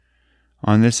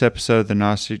On this episode of the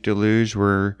Gnostic Deluge,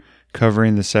 we're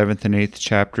covering the 7th and 8th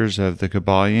chapters of the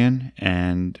Kybalion,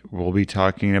 and we'll be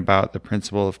talking about the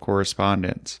principle of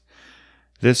correspondence.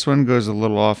 This one goes a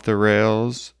little off the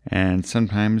rails, and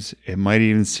sometimes it might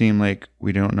even seem like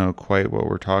we don't know quite what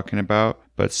we're talking about,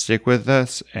 but stick with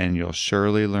us and you'll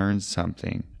surely learn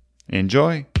something.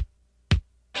 Enjoy!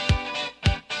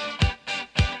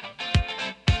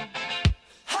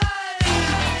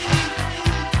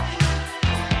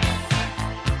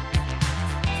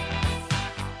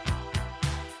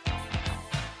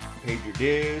 Paid your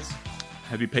dues.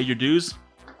 Have you paid your dues?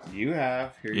 You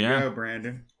have. Here you go,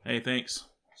 Brandon. Hey, thanks.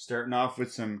 Starting off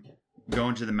with some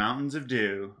going to the mountains of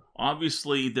dew.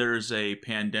 Obviously, there's a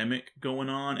pandemic going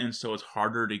on, and so it's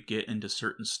harder to get into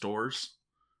certain stores,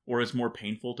 or it's more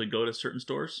painful to go to certain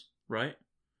stores, right?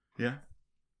 Yeah.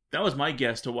 That was my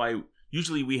guess to why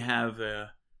usually we have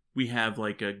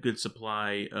like a good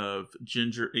supply of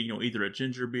ginger, either a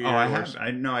ginger beer. Oh,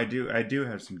 I do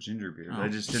have some ginger beers. Oh. I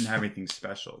just didn't have anything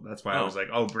special. That's why I was like,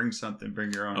 oh, bring something,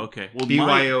 bring your own. Okay. Well,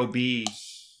 BYOB.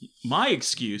 My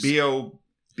excuse.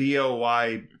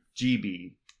 BOYGB.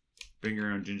 Bring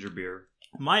your own ginger beer.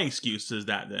 My excuse is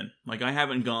that then, like, I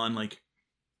haven't gone I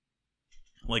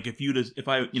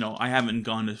haven't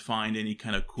gone to find any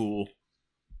kind of cool,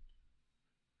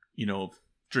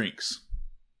 drinks,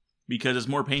 because it's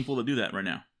more painful to do that right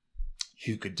now.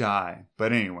 You could die,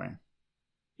 but anyway.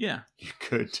 Yeah, you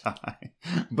could die,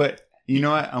 but you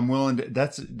know what? I'm willing to.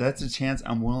 That's a chance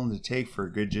I'm willing to take for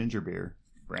a good ginger beer,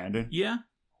 Brandon. Yeah.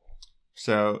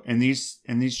 So in these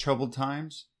troubled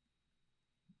times.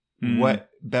 What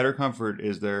better comfort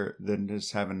is there than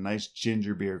just have a nice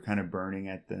ginger beer kind of burning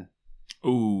at the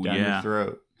down your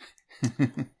throat,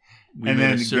 and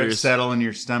then settle in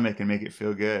your stomach and make it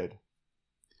feel good.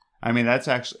 I mean, that's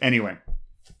actually anyway.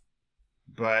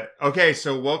 But okay,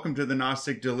 so welcome to the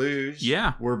Gnostic Deluge.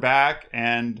 Yeah, we're back,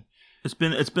 and it's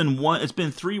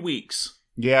been 3 weeks.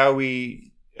 Yeah,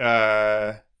 we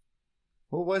what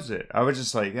was it? I was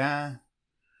just like, what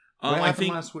happened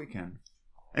last weekend?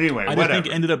 Anyway, I just think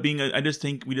it ended up being I just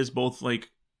think we just both weren't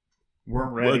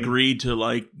ready. Agreed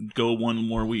to go one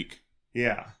more week.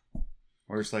 Yeah.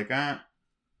 Where it's I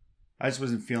just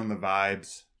wasn't feeling the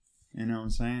vibes. You know what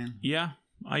I'm saying? Yeah,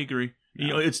 I agree.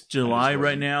 No, it's July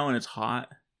right now and it's hot.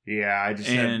 Yeah, I just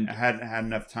hadn't had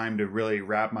enough time to really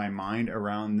wrap my mind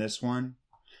around this one.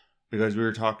 Because we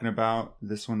were talking about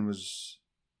this one was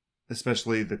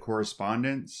especially the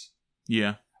correspondence.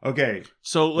 Yeah. Okay,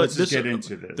 so let's just get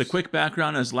into this. The quick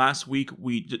background is last week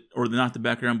not the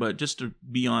background, but just to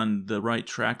be on the right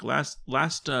track. Last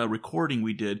recording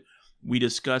we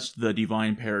discussed the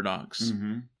divine paradox,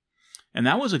 and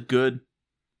that was a good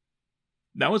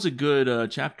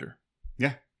chapter.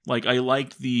 Yeah, I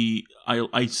liked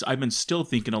I've been still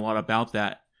thinking a lot about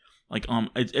that.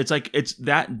 It's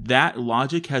that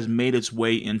logic has made its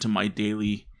way into my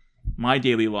daily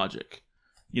logic.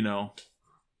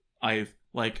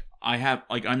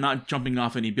 I'm not jumping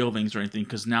off any buildings or anything,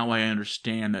 because now I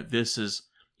understand that this is,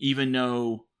 even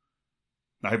though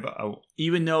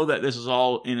that this is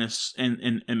all in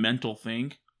a mental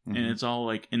thing, and it's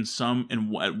all at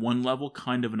one level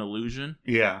kind of an illusion.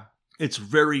 Yeah, it's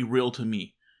very real to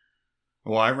me.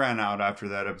 Well, I ran out after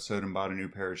that episode and bought a new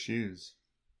pair of shoes.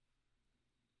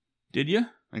 Did you?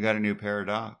 I got a new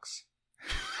Paradox.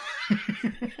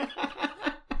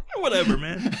 Whatever,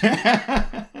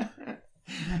 man.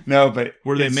 No, but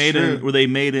were they made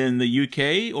in the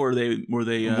UK, or were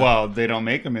they? Well, they don't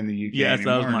make them in the UK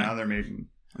anymore. Now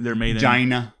they're made in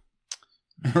China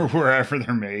or wherever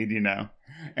they're made.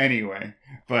 Anyway,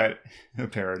 but a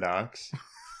paradox,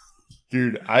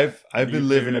 dude. I've been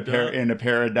living in a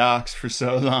paradox for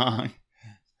so long.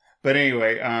 But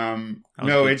anyway,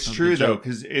 no, it's true though,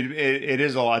 because it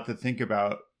is a lot to think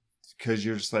about, because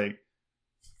you're just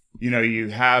you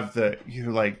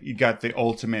got the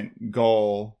ultimate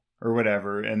goal or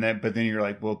whatever, but then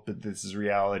you're but this is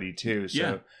reality too.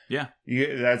 So yeah.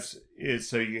 That's it.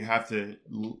 So you have to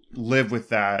live with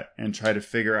that and try to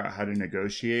figure out how to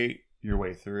negotiate your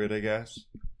way through it, I guess.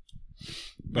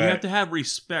 But you have to have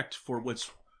respect for what's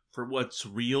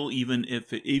real, even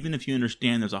if you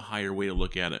understand there's a higher way to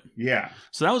look at it. Yeah.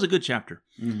 So that was a good chapter.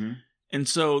 Mm-hmm. And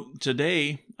so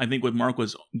today, I think what Mark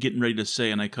was getting ready to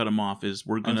say, and I cut him off, is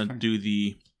we're going to do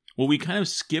we kind of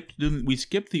skipped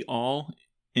the all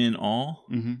in all,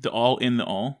 the all in the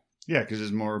all. Yeah, because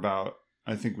it's more about,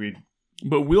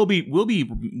 but we'll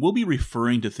be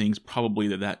referring to things probably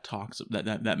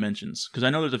that mentions, because I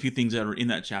know there's a few things that are in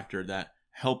that chapter that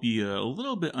help you a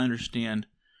little bit understand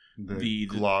the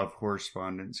law of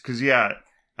correspondence. Because the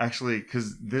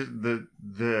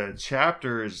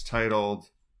chapter is titled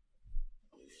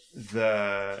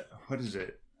what is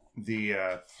it?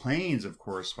 The planes of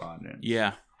correspondence.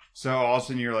 Yeah. So all of a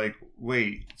sudden you're like,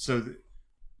 wait, so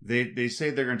they say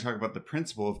they're going to talk about the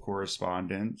principle of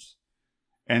correspondence,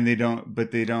 and they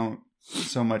don't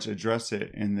so much address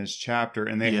it in this chapter,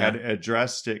 and they had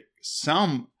addressed it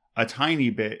a tiny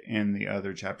bit in the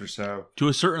other chapter. So to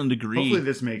a certain degree, hopefully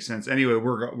this makes sense. Anyway,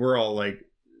 we're all like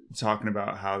talking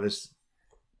about how this.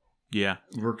 Yeah.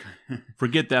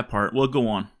 Forget that part. We'll go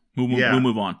on. We'll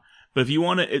move on. But if you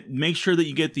want to, make sure that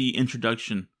you get the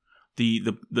introduction.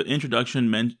 The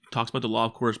introduction talks about the law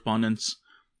of correspondence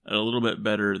a little bit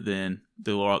better than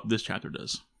the law this chapter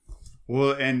does.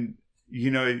 Well, and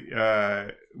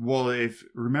if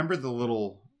remember the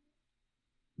little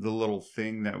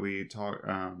thing that we talked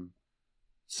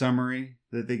summary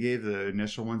that they gave, the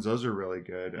initial ones, those are really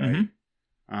good.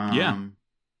 Mm-hmm.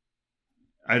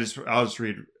 I'll just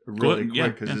read really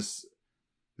quick because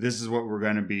this is what we're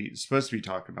going to be supposed to be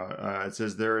talking about. It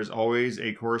says there is always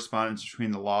a correspondence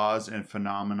between the laws and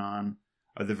phenomenon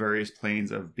of the various planes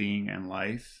of being and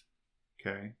life.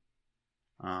 Okay.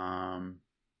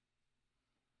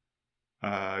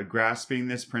 Grasping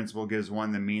this principle gives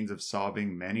one the means of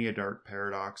solving many a dark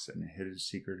paradox and a hidden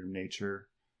secret of nature.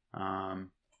 The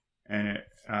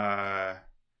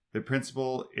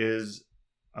principle is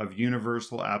of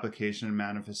universal application and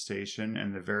manifestation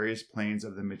in the various planes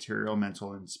of the material,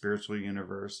 mental, and spiritual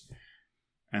universe.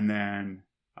 And then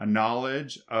a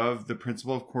knowledge of the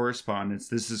principle of correspondence.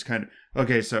 This is kind of...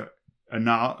 Okay, so a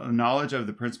knowledge of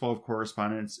the principle of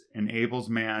correspondence enables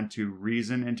man to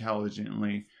reason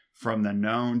intelligently from the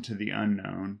known to the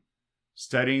unknown.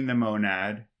 Studying the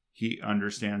monad, he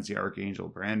understands the archangel.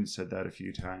 Brandon said that a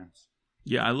few times.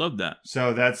 Yeah, I love that.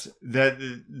 So that's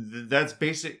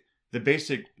basic.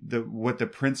 What the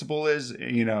principle is,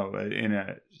 in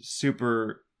a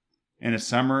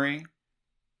summary.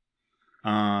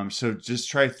 So just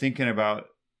try thinking about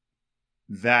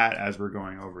that as we're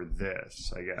going over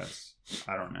this, I guess.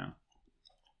 I don't know.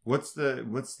 What's the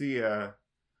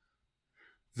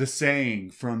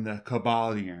saying from the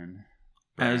Kabbalion?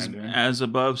 As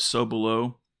above, so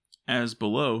below. As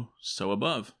below, so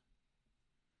above.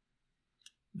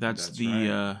 That's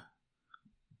right.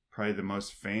 Probably the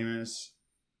most famous.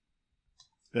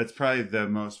 That's probably the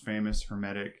most famous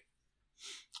Hermetic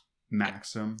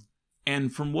maxim.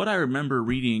 And from what I remember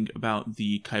reading about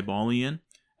the Kybalion,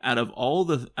 the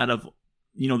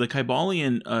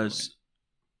Kybalion,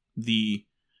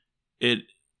 it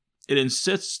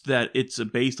insists that it's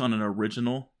based on an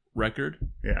original record,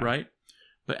 right?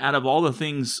 But out of all the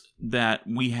things that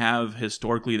we have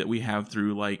historically, that we have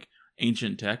through like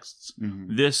ancient texts,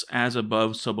 mm-hmm. this as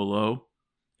above, so below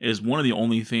is one of the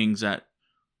only things that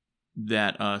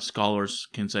scholars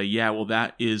can say, yeah, well,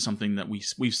 that is something that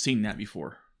we've seen that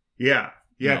before. Yeah,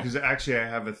 because actually I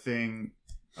have a thing,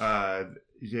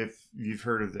 if you've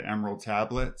heard of the Emerald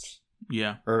Tablets.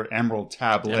 Yeah. Or Emerald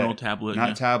Tablet. Emerald Tablet,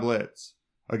 not tablets.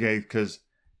 Okay, because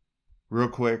real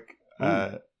quick,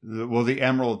 the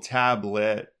Emerald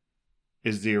Tablet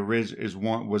is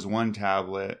was one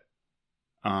tablet,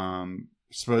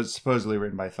 supposedly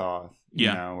written by Thoth,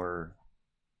 or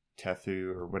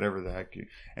Tethu or whatever the heck.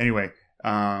 Anyway,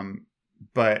 and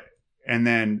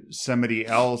then somebody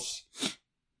else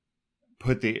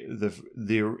put the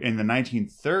in the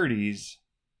 1930s.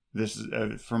 This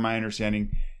is from my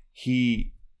understanding.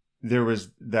 There was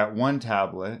that one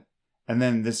tablet, and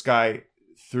then this guy,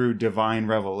 through divine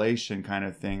revelation kind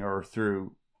of thing, or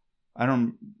through,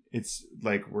 it's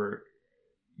like where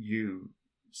you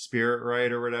spirit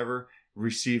right or whatever,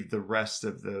 received the rest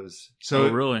of those. So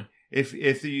really,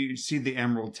 if you see the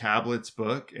Emerald Tablets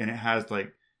book and it has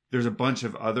there's a bunch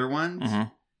of other ones, uh-huh.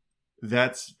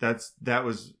 that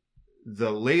was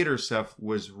the later stuff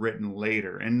was written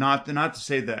later, and not to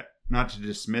say that, not to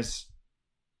dismiss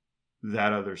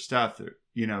that other stuff,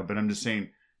 but I'm just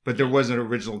saying, but there was an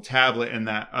original tablet, and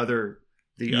that other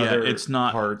it's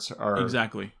not parts are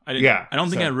exactly. I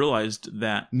don't think I realized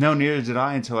that. No, neither did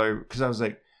I because I was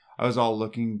like, I was all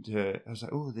looking to, I was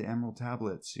like, oh, the Emerald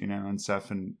Tablets, and stuff,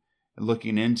 and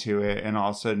looking into it, and all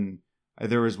of a sudden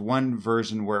there was one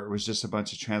version where it was just a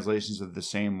bunch of translations of the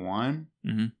same one,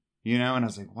 mm-hmm. And I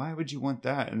was like, why would you want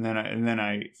that? And then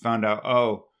I found out,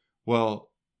 oh, well,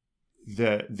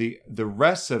 the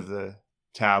rest of the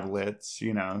tablets,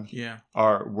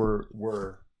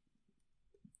 were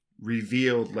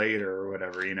revealed later or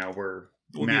whatever, were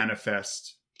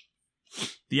manifest.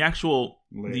 The original,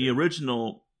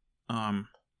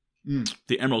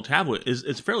 the Emerald Tablet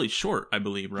it's fairly short, I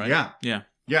believe, right? Yeah.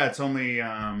 It's only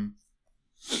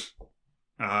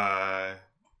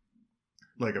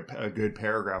like a good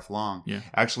paragraph long. Yeah.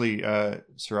 Actually,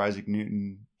 Sir Isaac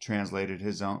Newton made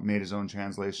his own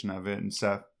translation of it and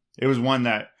stuff. It was one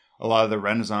that a lot of the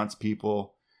Renaissance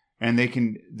people, and they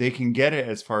can get it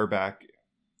as far back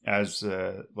as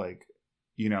like,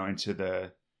 you know, into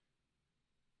the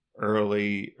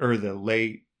early or the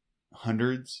late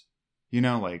hundreds, you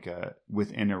know, like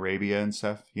within Arabia and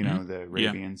stuff, you know, the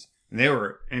Arabians. And they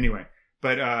were anyway.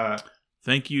 But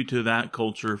thank you to that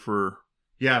culture for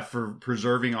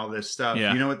preserving all this stuff.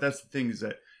 Yeah. You know what? That's the thing, is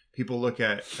that people look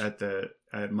at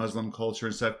Muslim culture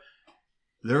and stuff.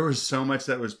 There was so much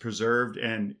that was preserved,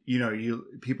 and you know,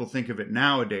 people think of it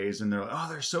nowadays, and they're like, "Oh,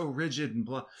 they're so rigid and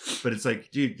blah." But it's like,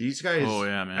 dude, these guys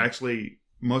actually,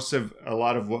 a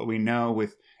lot of what we know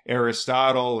with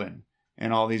Aristotle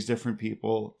and all these different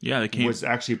people, was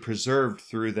actually preserved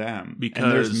through them. Because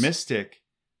and there's mystic.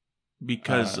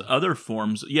 Because other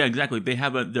forms, exactly. They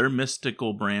have their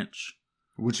mystical branch,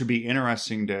 which would be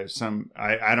interesting to some.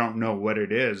 I don't know what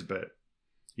it is, but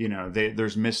you know,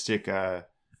 there's mystic.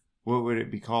 What would it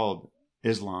be called?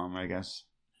 Islam, I guess.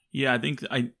 Yeah, I think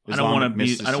I don't want to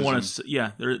be. I don't want to.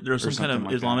 Yeah, there's some kind of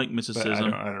like Islamic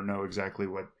mysticism. I don't know exactly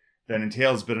what that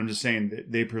entails, but I'm just saying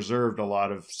that they preserved a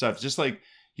lot of stuff, just like,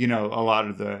 you know, a lot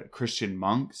of the Christian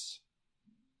monks.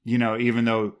 You know, even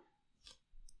though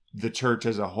the church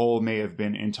as a whole may have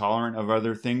been intolerant of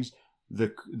other things,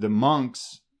 the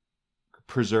monks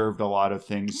preserved a lot of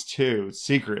things too,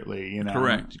 secretly, you know.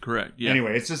 Correct. Yeah.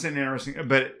 Anyway, it's just an interesting,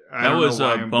 but that was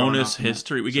a bonus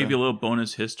history. We gave you a little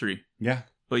bonus history. Yeah.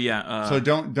 But yeah.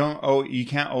 So you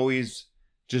can't always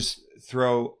just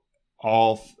throw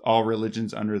all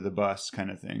religions under the bus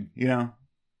kind of thing, you know.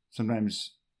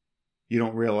 Sometimes you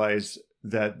don't realize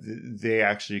that they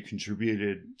actually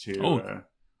contributed to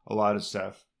a lot of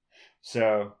stuff.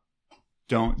 So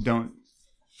don't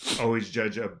always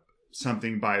judge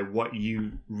something by what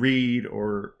you read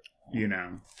or, you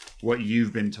know, what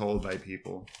you've been told by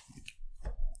people.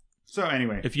 So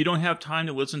anyway, if you don't have time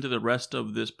to listen to the rest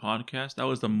of this podcast, that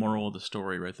was the moral of the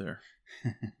story right there.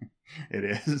 It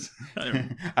is.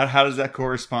 How does that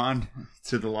correspond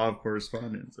to the law of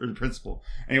correspondence or the principle?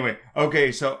 Anyway,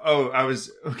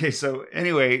 so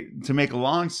anyway, to make a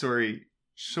long story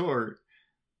short,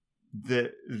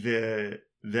 the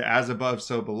as above,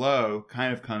 so below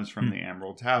kind of comes from the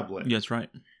Emerald Tablet. Yes, right.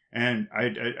 And I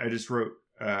just wrote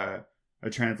a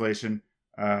translation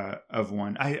of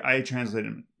one. I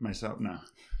translated it myself. No,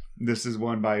 this is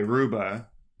one by Ruba.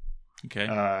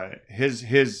 Okay.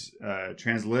 His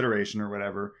transliteration or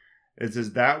whatever. It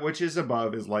says, "That which is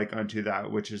above is like unto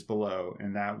that which is below,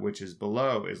 and that which is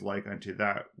below is like unto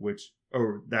that which,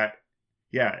 and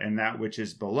that which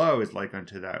is below is like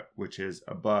unto that which is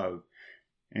above,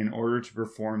 in order to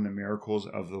perform the miracles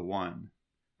of the one."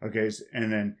 Okay,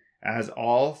 and then, "As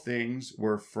all things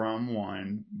were from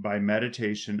one by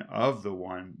meditation of the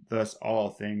one, thus all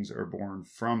things are born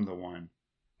from the one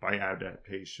by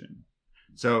adaptation."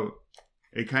 So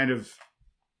it kind of,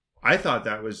 I thought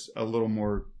that was a little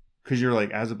more, because you're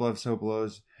like, as above, so below,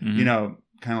 you know,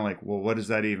 kind of like, well, what does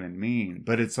that even mean?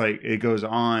 But it's like, it goes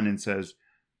on and says,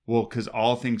 well, because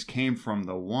all things came from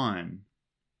the one.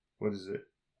 What is it?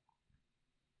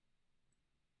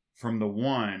 From the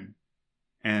one,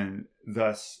 and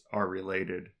thus are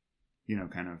related, you know,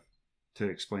 kind of to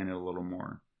explain it a little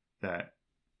more, that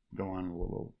go on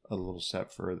a little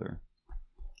step further.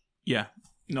 Yeah.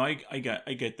 No, I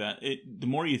get that. The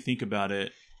more you think about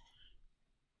it,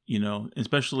 you know,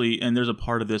 especially, and there's a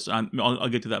part of this, I'll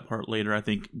get to that part later, I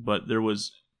think, but there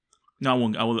was, no, I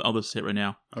won't, I'll just say it right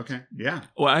now. Okay. Yeah.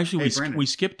 Well, actually, we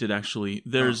skipped it, actually.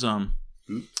 There's,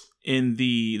 in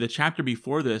the chapter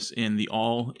before this, in the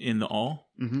all,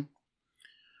 mm-hmm.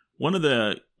 one of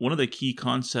the key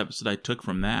concepts that I took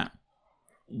from that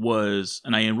was,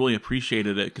 and I really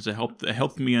appreciated it because it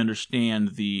helped me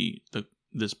understand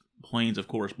this planes of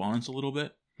correspondence a little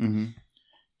bit. Mm-hmm.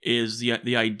 Is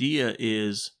the idea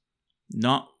is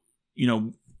not, you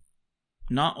know,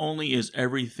 not only is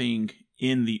everything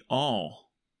in the all,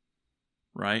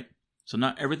 right? So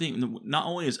not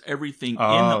only is everything in the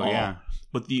all,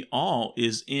 but the all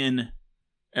is in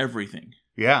everything.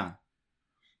 Yeah.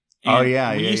 And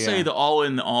when you say the all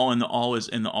in the all and the all is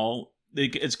in the all,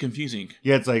 it's confusing.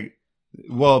 Yeah, it's like,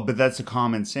 well, but that's a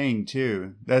common saying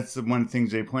too. That's the one of the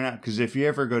things they point out. Because if you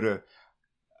ever go to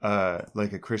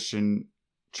like a Christian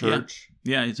church,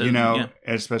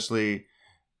 especially,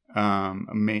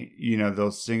 you know,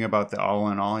 they'll sing about the all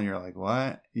in all, and you're like,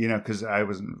 what? You know, because I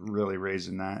wasn't really raised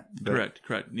in that. But,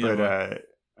 correct.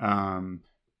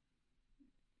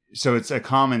 So it's a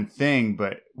common thing,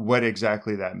 but what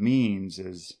exactly that means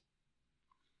is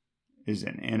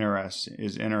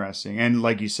interesting. And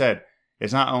like you said,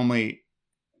 it's not only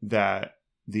that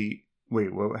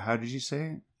how did you say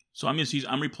it? So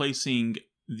I'm replacing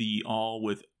the all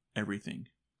with everything.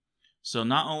 So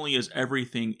not only is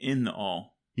everything in the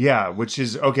all. Yeah, which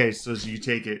is okay. So you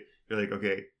take it, you're like,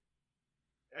 okay,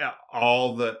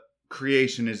 all the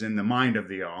creation is in the mind of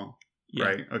the all,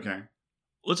 right? Okay.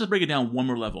 Let's just break it down one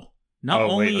more level. Not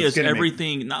only is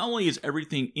everything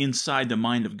inside the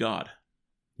mind of God.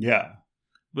 Yeah.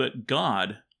 But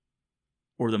God,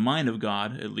 or the mind of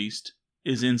God at least,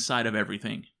 is inside of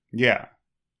everything. Yeah.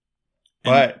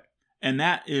 And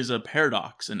that is a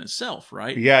paradox in itself,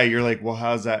 right? Yeah, you're like, well,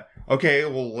 how's that? Okay,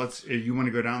 well, you want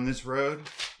to go down this road?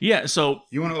 Yeah, so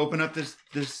you want to open up this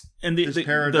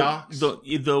paradox?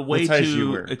 The way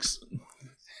to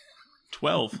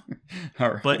 12.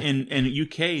 All right. But in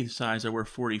UK size, I wear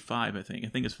 45. I think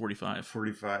it's 45.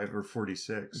 45 or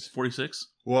 46. It's 46.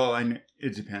 Well,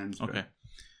 it depends. Okay. But.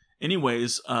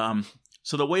 Anyways,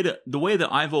 so the way that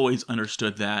I've always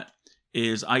understood that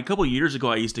is, a couple of years ago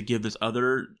I used to give this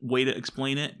other way to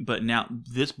explain it, but now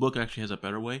this book actually has a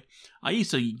better way. I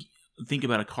used to think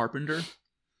about a carpenter,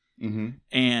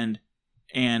 and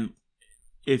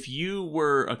if you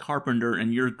were a carpenter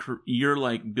and you're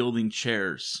like building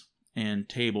chairs and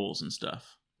tables and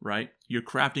stuff, right? You're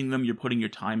crafting them, you're putting your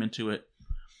time into it.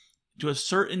 To a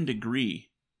certain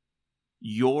degree,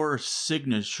 your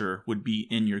signature would be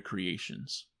in your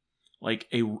creations. Like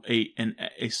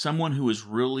a someone who is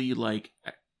really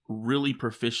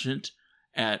proficient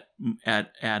at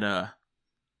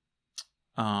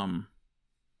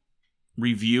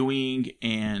reviewing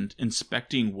and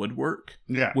inspecting woodwork,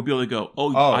 would be able to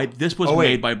go, this was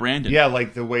made by Brandon. Yeah,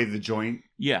 like the way the joint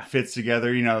fits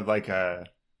together, like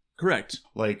correct.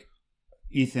 Like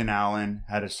Ethan Allen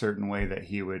had a certain way that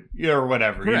he would, or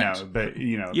whatever, correct.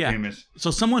 Famous. So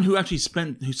someone who actually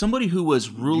somebody who was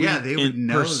really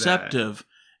perceptive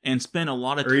and spent a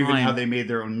lot of time. Or even how they made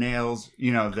their own nails,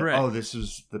 this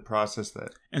is the process that.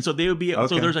 And so they would be,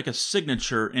 so there's like a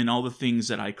signature in all the things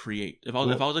that I create. If I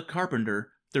was a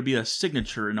carpenter, there'd be a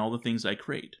signature in all the things I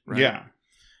create, right? Yeah.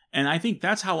 And I think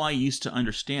that's how I used to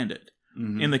understand it.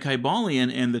 Mm-hmm. In the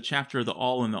Kybalion, in the chapter of the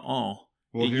all and the all,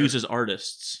 it uses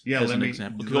artists as an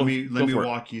example. Let me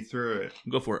walk you through it.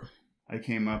 Go for it. I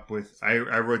came up with... I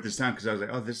wrote this down because I was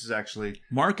like, this is actually...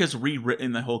 Mark has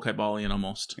rewritten the whole Kybalion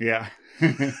almost. Yeah.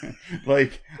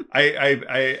 Like,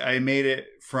 I made it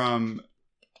from...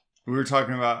 We were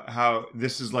talking about how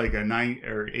this is like a 90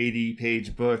 or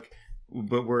 80-page book,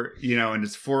 but we're, and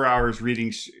it's 4 hours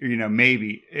reading,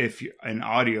 maybe if an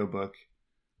audiobook,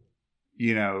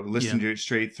 listen to it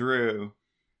straight through.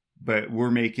 But we're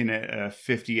making it a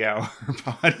 50-hour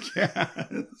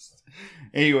podcast.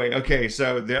 Anyway, okay,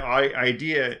 so the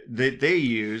idea that they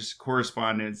use,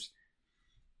 correspondence,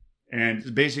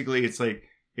 and basically it's like,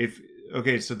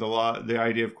 the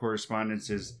idea of correspondence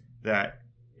is that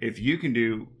if you can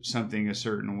do something a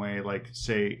certain way, like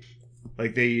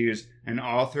they use, an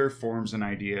author forms an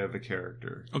idea of a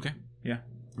character. Okay, yeah.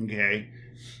 Okay.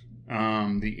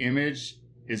 The image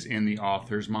is in the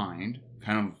author's mind,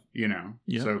 kind of,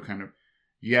 so kind of,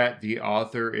 yet the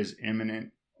author is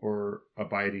immanent or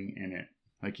abiding in it,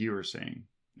 like you were saying.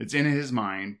 It's in his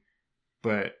mind,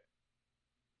 but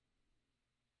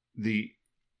he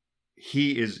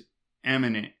is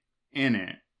eminent in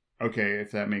it. Okay,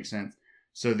 if that makes sense.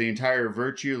 So the entire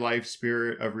virtue, life,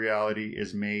 spirit of reality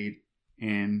is made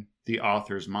in the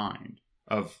author's mind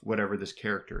of whatever this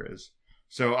character is.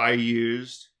 So I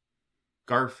used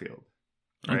Garfield.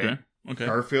 Right? Okay.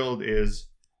 Garfield is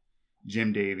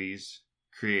Jim Davies'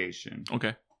 creation.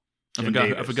 Okay.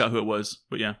 I forgot who it was,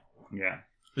 but yeah. Yeah.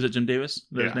 Is it Jim Davis? Is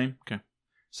that his name? Okay.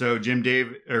 So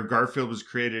Garfield was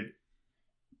created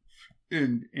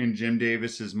in Jim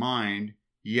Davis's mind,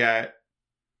 yet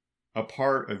a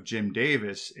part of Jim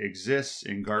Davis exists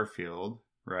in Garfield,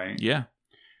 right? Yeah.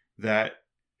 That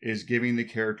is giving the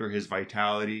character his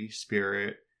vitality,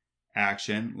 spirit,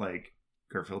 action, like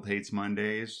Garfield hates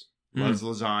Mondays. Loves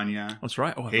lasagna. That's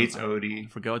right. Hates Odie. I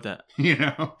forgot that.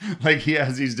 Like he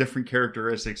has these different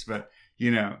characteristics, but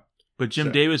But Jim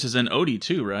Davis is in Odie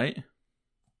too, right?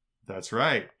 That's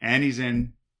right. And he's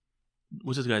in...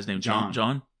 What's this guy's name?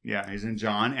 John? Yeah, he's in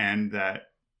John and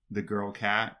the girl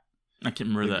cat. I can't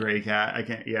remember the gray cat. I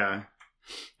can't... Yeah.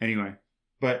 Anyway.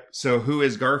 But, so who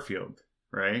is Garfield,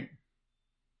 right?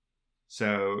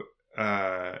 So,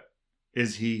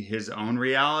 is he his own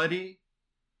reality?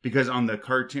 Because on the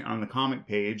cartoon, on the comic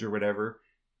page or whatever,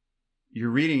 you're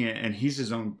reading it and he's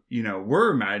his own,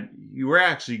 we're mad. You were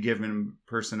actually giving him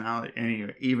personality,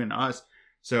 and even us.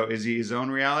 So is he his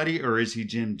own reality or is he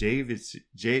Jim Davies'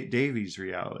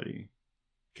 reality?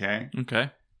 Okay. Okay.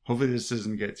 Hopefully this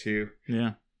doesn't get too.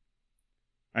 Yeah.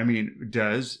 I mean,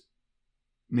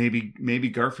 maybe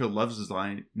Garfield loves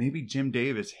lasagna. Maybe Jim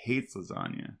Davis hates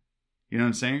lasagna. You know what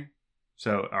I'm saying?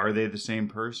 So are they the same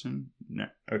person? No.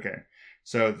 Okay.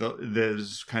 So this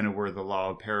is kind of where the law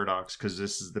of paradox, because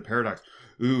this is the paradox.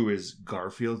 Ooh, is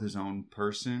Garfield his own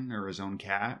person or his own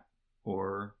cat?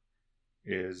 Or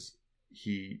is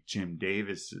he Jim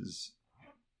Davis's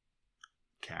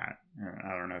cat?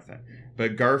 I don't know if that.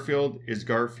 But Garfield is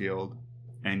Garfield,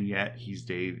 and yet he's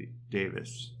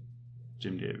Davis.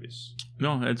 Jim Davis.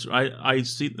 No, I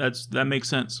see that makes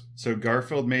sense. So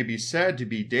Garfield may be said to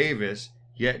be Davis,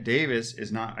 yet Davis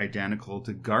is not identical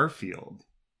to Garfield.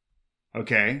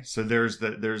 Okay, so there's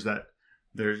that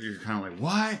you're kind of like,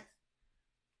 what?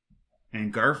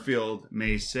 And Garfield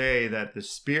may say that the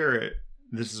spirit,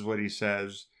 this is what he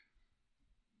says.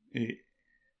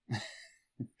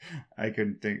 I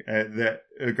couldn't think that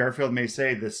Garfield may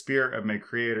say the spirit of my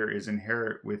creator is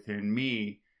inherent within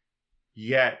me,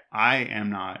 yet I am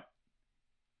not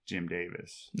Jim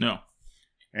Davis. No.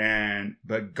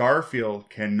 But Garfield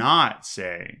cannot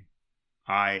say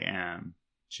I am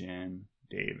Jim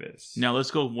Davis. Now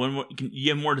let's go one more.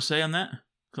 You have more to say on that?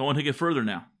 Because I want to take it further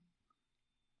now.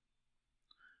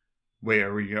 Wait,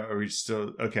 are we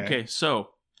still okay? Okay,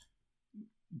 so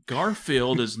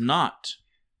Garfield is not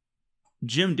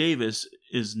Jim Davis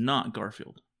is not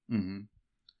Garfield. Mm-hmm.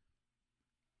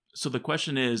 So the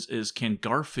question is can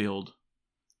Garfield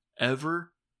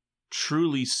ever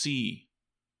truly see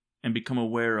and become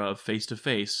aware of face to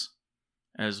face,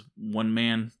 as one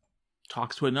man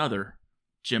talks to another,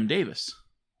 Jim Davis?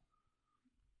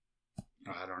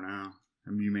 I don't know. I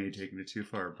mean, you may have taken it too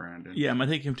far, Brandon. Yeah, I might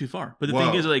take him too far. But the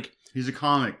thing is, like, he's a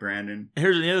comic, Brandon.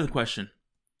 Here's another question: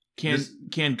 Can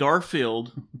Jim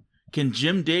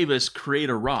Davis create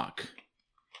a rock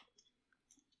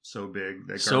so big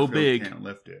that Garfield can't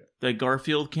lift it? That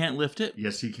Garfield can't lift it?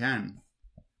 Yes, he can.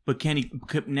 But can he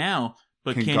now?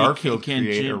 But can Garfield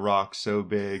create a rock so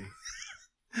big?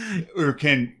 Or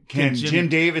can Jim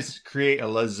Davis create a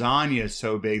lasagna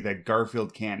so big that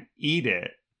Garfield can't eat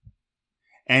it?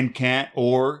 And can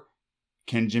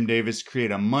Jim Davis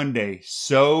create a Monday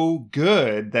so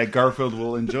good that Garfield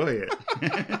will enjoy it?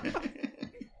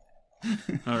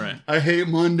 All right. I hate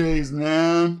Mondays,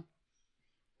 man.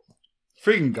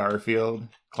 Freaking Garfield.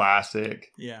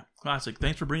 Classic. Yeah, classic.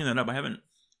 Thanks for bringing that up. I haven't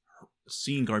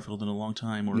seen Garfield in a long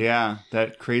time. Yeah,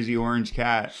 that crazy orange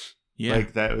cat. Yeah.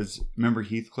 Like that was, remember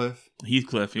Heathcliff?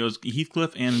 Heathcliff. It was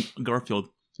Heathcliff and Garfield.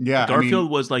 Yeah.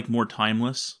 Garfield was like more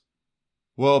timeless.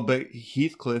 Well, but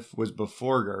Heathcliff was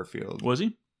before Garfield. Was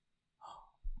he?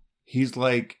 He's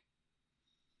like...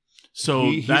 So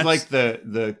he's like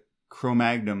the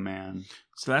Cro-Magnon man.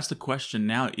 So that's the question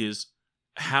now is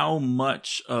how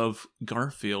much of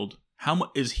Garfield... How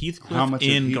much is Heathcliff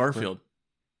in Garfield?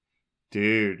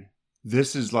 Dude,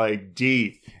 this is like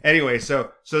deep. Anyway,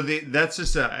 so that's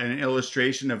just an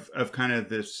illustration of kind of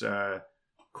this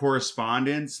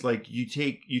correspondence. Like you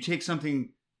take something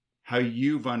how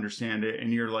you've understand it,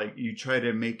 and you're like you try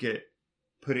to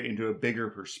put it into a bigger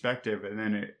perspective, and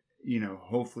then it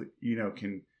hopefully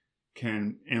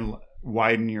can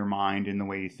widen your mind in the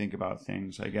way you think about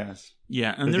things, I guess.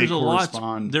 Yeah, and there's a lot.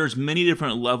 There's many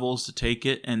different levels to take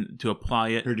it and to apply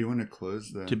it. Or do you want to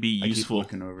close to be useful? I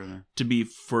keep looking over there. To be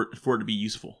for it to be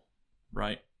useful,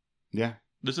 right? Yeah.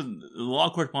 This is the law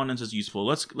of correspondence is useful.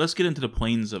 Let's get into the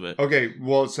planes of it. Okay.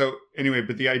 Well, so anyway,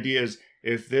 but the idea is,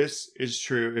 if this is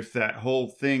true, if that whole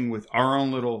thing with our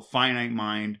own little finite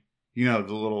mind, the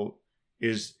little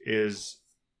is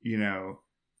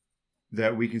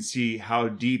that we can see how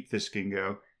deep this can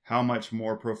go, how much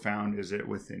more profound is it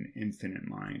with an infinite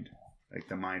mind, like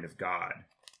the mind of God.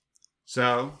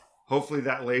 So hopefully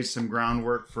that lays some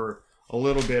groundwork for a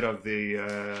little bit of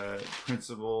the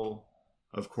principle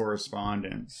of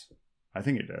correspondence. I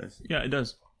think it does. Yeah, it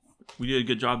does. We did a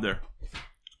good job there.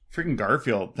 Freaking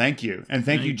Garfield. Thank you. And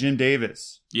thank you, Jim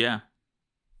Davis. Yeah.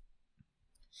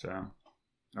 So,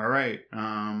 all right.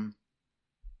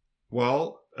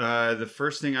 The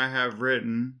first thing I have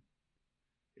written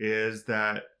is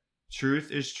that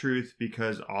truth is truth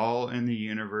because all in the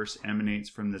universe emanates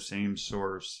from the same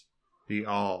source, the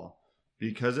all.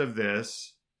 Because of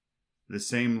this, the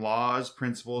same laws,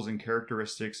 principles, and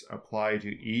characteristics apply to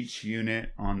each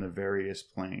unit on the various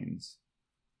planes,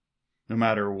 no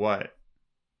matter what,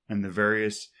 and the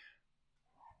various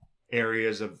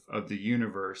areas of the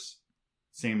universe.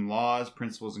 Same laws,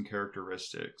 principles, and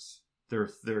characteristics.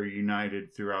 They're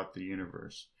united throughout the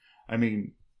universe. I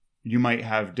mean, you might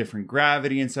have different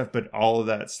gravity and stuff, but all of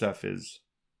that stuff is...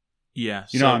 Yeah.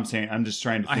 You know what I'm saying? I'm just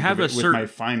trying to think of it with my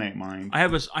finite mind. I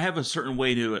have a certain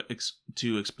way to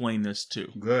explain this too.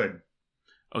 Good.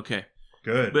 Okay.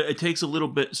 Good. But it takes a little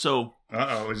bit. So.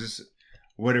 Is this?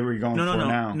 What are we going for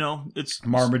now? No, it's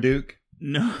Marmaduke.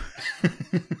 No.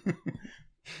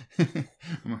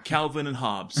 Calvin and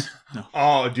Hobbes. No.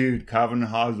 Oh, dude, Calvin and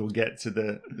Hobbes will get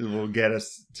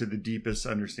us to the deepest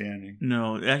understanding.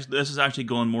 No, this is actually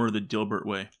going more the Dilbert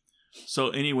way. So,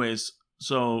 anyways,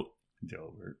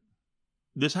 Dilbert.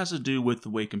 This has to do with the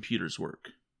way computers work.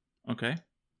 Okay.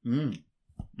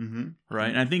 Mm-hmm. Right,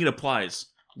 and I think it applies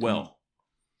well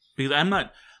because I'm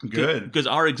not good because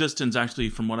our existence actually,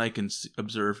 from what I can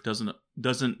observe,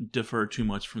 doesn't differ too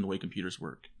much from the way computers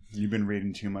work. You've been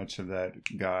reading too much of that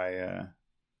guy.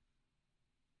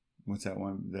 What's that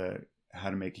one? The How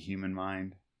to Make a Human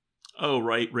Mind. Oh,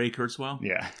 right, Ray Kurzweil.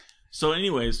 Yeah. So,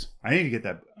 anyways, I need to get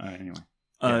that anyway.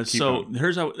 Yeah, so on.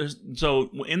 Here's how. So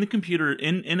in the computer,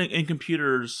 in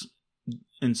computers,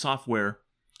 in software,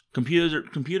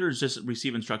 computers just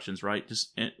receive instructions, right?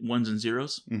 Just ones and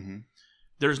zeros. Mm-hmm.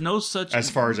 There's no such. As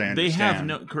far as I understand,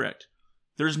 they have correct.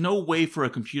 There's no way for a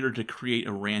computer to create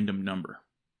a random number.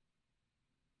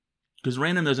 Because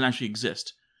random doesn't actually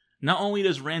exist. Not only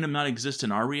does random not exist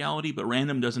in our reality, but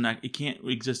random it can't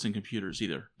exist in computers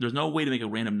either. There's no way to make a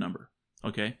random number.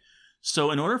 Okay? So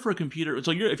in order for a computer...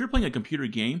 So if you're playing a computer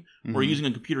game or using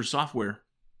a computer software,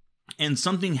 and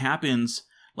something happens,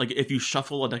 like if you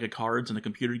shuffle a deck of cards in a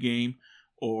computer game,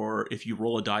 or if you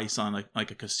roll a dice on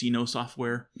like a casino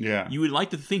software, you would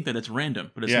like to think that it's random,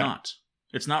 but it's not.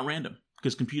 It's not random,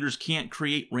 because computers can't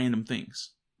create random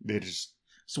things. They just...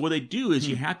 So what they do is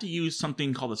you have to use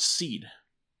something called a seed.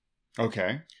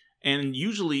 Okay. And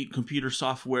usually computer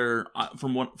software,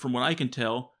 from what I can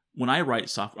tell, when I write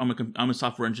software, I'm a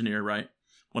software engineer, right?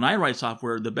 When I write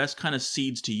software, the best kind of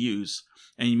seeds to use,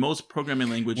 and most programming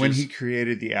languages... When he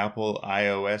created the Apple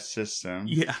iOS system.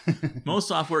 Yeah. Most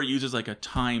software uses like a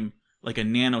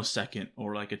nanosecond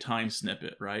or like a time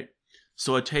snippet, right?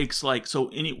 So it takes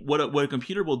what a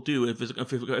computer will do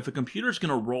if a computer is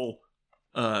going to roll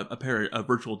a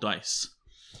virtual dice,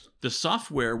 the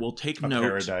software will take note.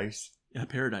 Paradise. Yeah,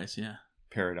 paradise. Yeah.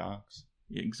 Paradox.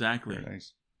 Yeah, exactly.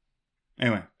 Paradise.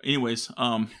 Anyways,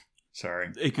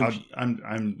 sorry.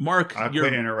 I'm Mark. I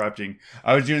quit interrupting.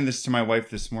 I was doing this to my wife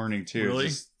this morning too. Really?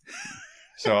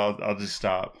 So I'll just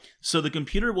stop. So the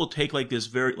computer will take these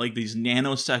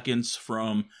nanoseconds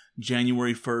from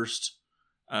January 1st,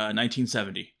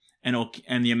 1970,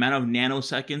 and the amount of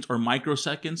nanoseconds or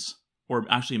microseconds, or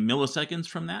actually milliseconds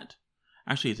from that.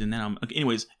 Actually, it's in nano.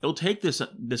 Anyways, it'll take this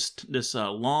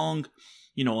long,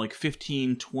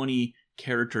 15, 20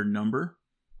 character number,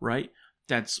 right?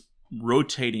 That's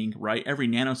rotating, right? Every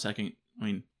nanosecond. I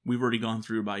mean, we've already gone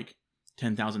through like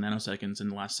 10,000 nanoseconds in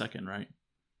the last second, right?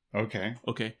 Okay.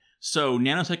 So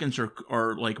nanoseconds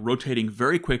are like rotating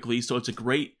very quickly. So it's a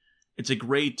great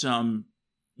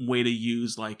way to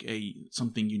use like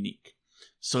something unique.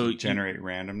 So generate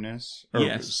randomness?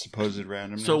 Or supposed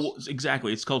randomness? So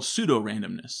exactly. It's called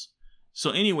pseudo-randomness.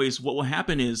 So anyways, what will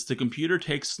happen is the computer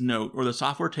takes note, or the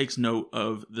software takes note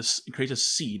of this, it creates a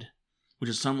seed, which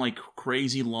is some like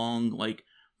crazy long like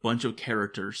bunch of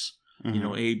characters,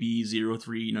 A, B, 0,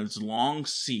 3, this long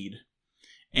seed.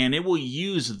 And it will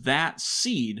use that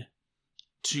seed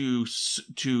to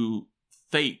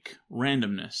fake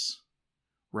randomness,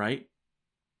 right?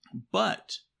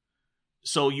 But...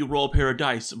 So you roll a pair of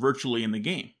dice virtually in the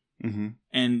game. Mm-hmm.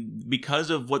 And because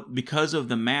of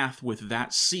the math with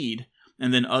that seed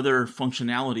and then other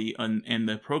functionality in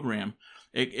the program,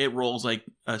 it rolls like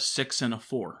a 6 and a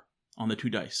 4 on the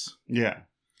 2 dice. Yeah.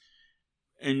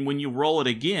 And when you roll it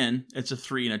again, it's a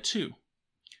 3 and a 2.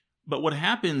 But what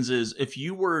happens is if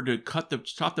you were to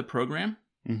stop the program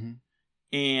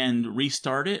and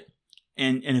restart it,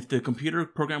 and if the computer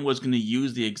program was going to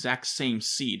use the exact same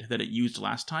seed that it used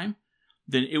last time,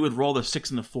 then it would roll the 6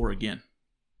 and the 4 again.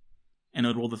 And it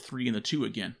would roll the 3 and the 2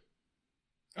 again.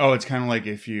 Oh, it's kind of like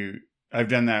I've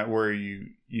done that where you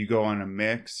go on a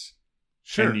mix.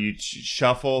 Sure. And you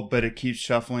shuffle, but it keeps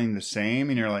shuffling the same.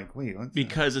 And you're like, wait, what's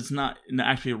Because it's not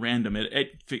actually random.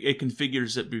 It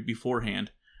configures it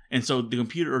beforehand. And so the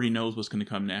computer already knows what's going to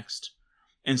come next.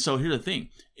 And so here's the thing.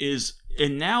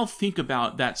 And now think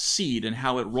about that seed and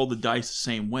how it rolled the dice the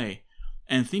same way.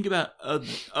 And think about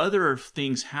other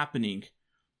things happening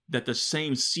that the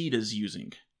same seed is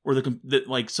using, or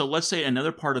so. Let's say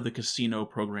another part of the casino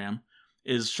program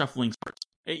is shuffling cards.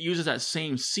 It uses that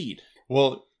same seed.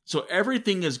 Well, so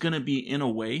everything is going to be in a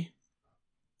way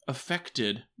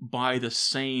affected by the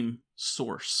same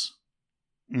source.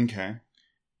 Okay.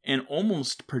 And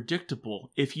almost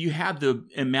predictable if you had the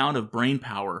amount of brain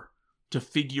power to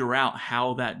figure out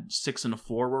how that 6 and a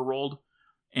 4 were rolled.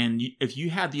 And if you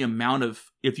had the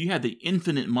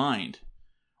infinite mind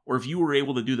or if you were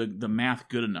able to do the math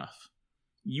good enough,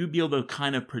 you'd be able to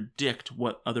kind of predict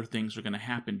what other things are going to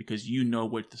happen because you know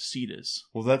what the seed is.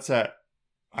 Well, that's that.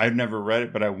 I've never read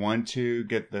it, but I want to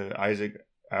get the Isaac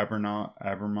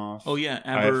Asimov. Oh yeah,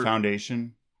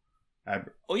 Foundation.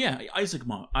 Oh yeah, Isaac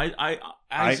Asimov.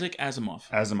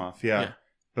 Asimov, yeah.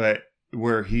 But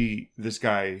where this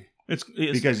guy, it's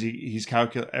because he's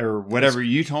calculated or whatever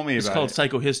you told me about. It's called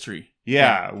psychohistory.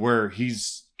 Yeah, where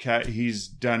he's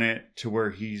done it to where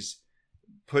he's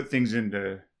put things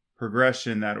into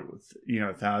progression that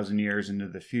 1,000 years into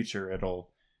the future it'll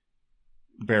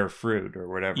bear fruit or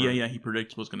whatever. Yeah, he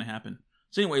predicts what's going to happen.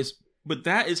 So anyways, but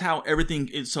that is how everything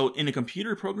is. So in a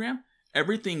computer program,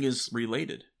 everything is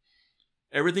related.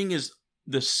 Everything is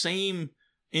the same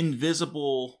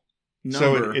invisible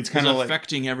number. So it's kind of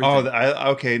affecting everything.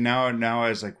 Okay. Now I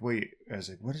was like, wait. I was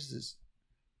like, what is this?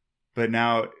 But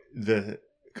now the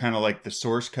kind of like the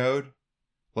source code,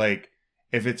 like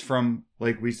if it's from,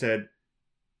 like we said,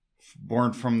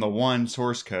 born from the one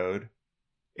source code,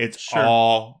 it's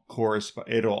all correspond.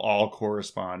 It'll all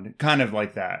correspond, kind of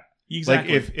like that.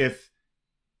 Exactly. Like if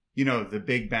the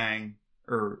Big Bang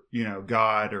or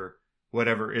God or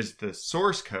whatever is the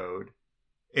source code,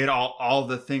 it all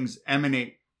the things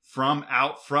emanate from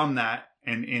that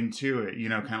and into it,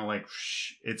 kind of like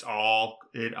it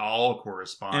all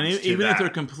corresponds. And even if they're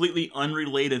completely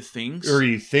unrelated things, or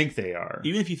you think they are,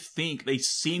 even if you think they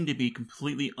seem to be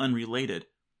completely unrelated,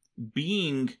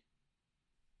 being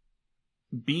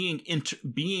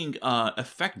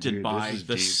affected by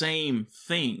the same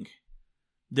thing,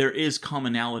 there is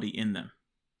commonality in them,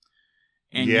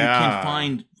 and you can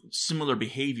find similar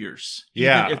behaviors,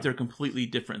 even if they're completely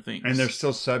different things. And they're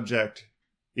still subject,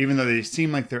 even though they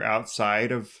seem like they're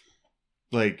outside of,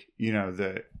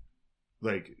 the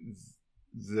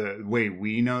way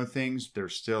we know things. They're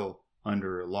still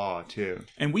under law too.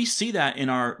 And we see that in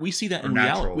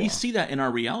reality. We see that in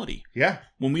our reality. Yeah.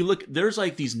 When we look, there's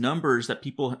like these numbers that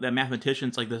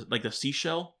mathematicians like the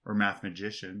seashell or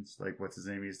mathemagicians, like what's his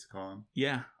name he used to call him.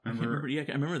 Yeah. I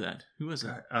remember that. Who was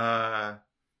that?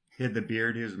 He had the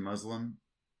beard. He was a Muslim.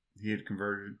 He had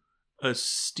converted.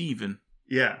 Stephen.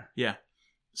 Yeah. Yeah.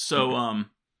 So,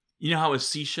 you know how a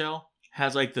seashell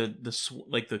has like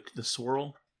the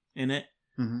swirl in it,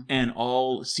 and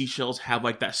all seashells have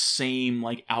like that same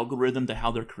like algorithm to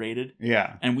how they're created.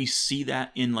 Yeah. And we see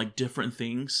that in like different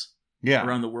things.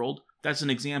 Around the world. That's an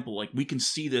example. Like we can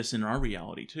see this in our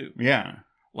reality too. Yeah.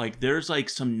 Like there's like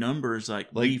some numbers like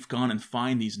we've gone and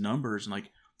find these numbers and like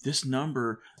this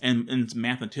number and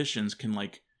mathematicians can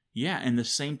like. Yeah, and the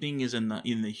same thing is in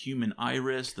the human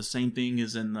iris. The same thing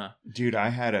is in the... Dude, I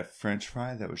had a French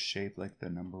fry that was shaped like the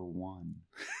number 1.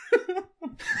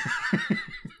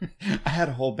 I had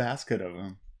a whole basket of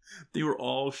them. They were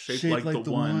all shaped like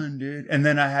the one, dude. And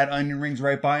then I had onion rings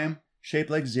right by them, shaped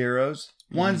like zeros.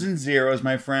 Ones and zeros,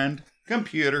 my friend.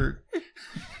 Computer.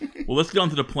 Well, let's get on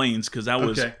to the planes, because that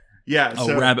was... Okay. Yeah,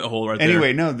 a rabbit hole right there.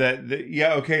 Anyway, no,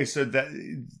 okay, so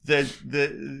the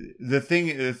thing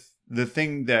is... The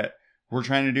thing that we're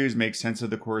trying to do is make sense of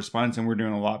the correspondence, and we're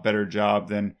doing a lot better job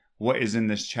than what is in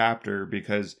this chapter,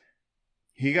 because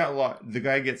the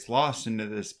guy gets lost into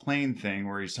this plane thing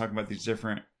where he's talking about these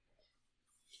different.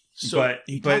 So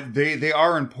but they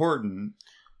are important.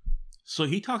 So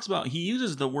he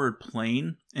uses the word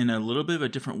plane in a little bit of a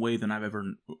different way than I've ever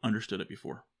understood it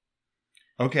before.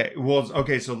 Okay,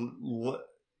 so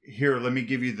here, let me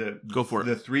give you the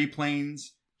 3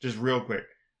 planes just real quick.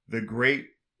 The great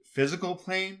physical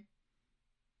plane,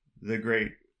 the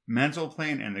great mental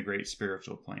plane, and the great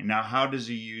spiritual plane. Now, how does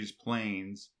he use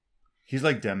planes? He's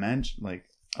like dimension, like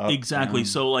up, exactly. Down.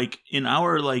 So, like in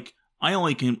our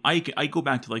I go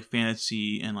back to like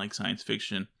fantasy and like science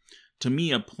fiction. To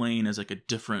me, a plane is like a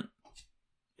different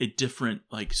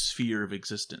like sphere of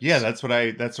existence. Yeah, that's what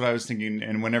I was thinking.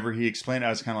 And whenever he explained it, I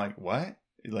was kind of like, what?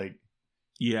 Like,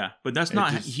 yeah, but that's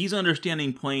not. He's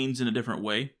understanding planes in a different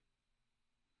way.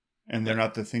 And they're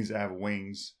not the things that have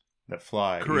wings that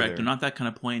fly. Correct. Either. They're not that kind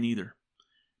of plane either.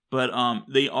 But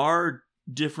they are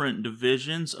different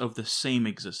divisions of the same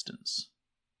existence.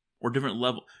 Or different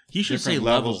level. He should say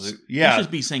levels. Yeah. He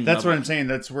should be saying that's levels. What I'm saying.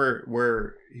 That's where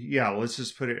let's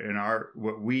just put it in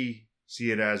what we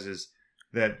see it as is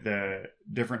that the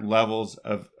different levels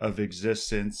of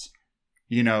existence,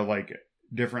 like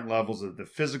different levels of the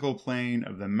physical plane,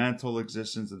 of the mental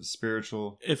existence, of the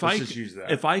spiritual. Let's use that.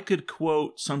 If I could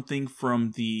quote something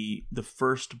from the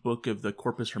first book of the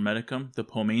Corpus Hermeticum, the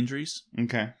Poemandres.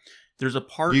 Okay. There's a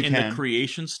part in the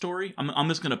creation story. I'm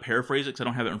just going to paraphrase it because I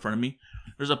don't have it in front of me.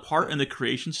 There's a part in the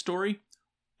creation story,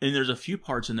 and there's a few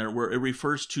parts in there where it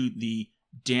refers to the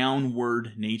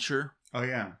downward nature. Oh,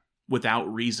 yeah. without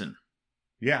reason.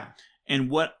 Yeah. And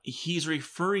what he's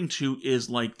referring to is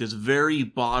like this very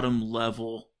bottom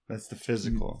level. That's the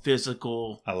physical.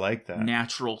 I like that.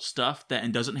 Natural stuff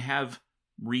and doesn't have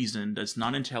reason. That's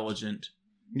not intelligent.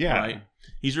 Yeah. Right.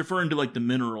 He's referring to like the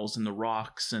minerals and the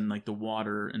rocks and like the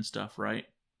water and stuff. Right.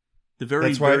 The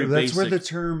very that's where the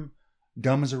term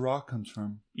 "dumb as a rock" comes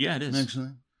from. Yeah, it is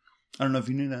actually. I don't know if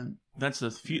you knew that. That's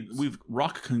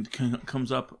rock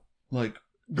comes up like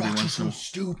rocks are so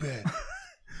stupid.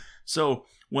 So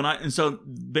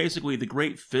basically the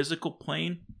great physical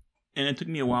plane, and it took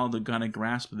me a while to kind of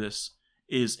grasp this,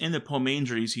 is in the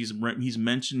Poemandres. He's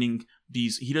mentioning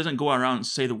these. He doesn't go around and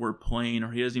say the word plane,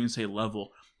 or he doesn't even say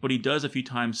level, but he does a few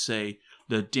times say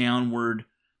the downward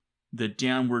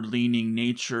leaning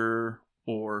nature,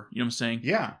 or you know what I'm saying?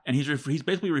 Yeah. And he's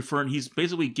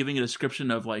basically giving a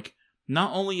description of like,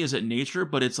 not only is it nature,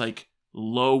 but it's like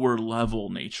lower level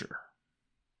nature.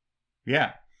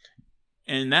 Yeah.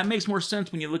 And that makes more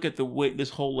sense when you look at the way this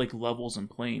whole like levels and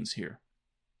planes here.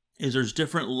 Is there's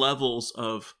different levels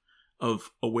of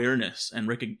awareness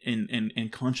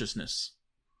and consciousness,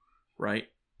 right?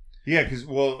 Yeah, because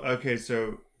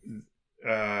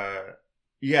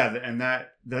yeah, and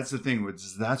that's the thing.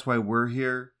 That's why we're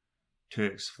here, to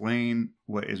explain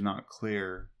what is not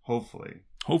clear. Hopefully,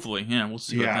 yeah, we'll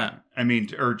see. Yeah, that. I mean,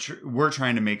 we're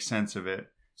trying to make sense of it.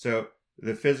 So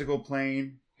the physical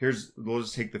plane. We'll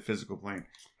just take the physical plane.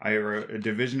 I wrote a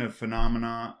division of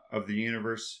phenomena of the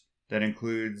universe that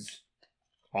includes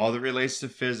all that relates to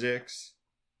physics,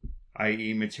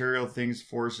 i.e., material things,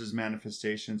 forces,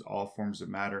 manifestations, all forms of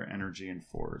matter, energy, and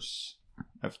force,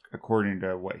 according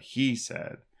to what he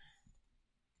said.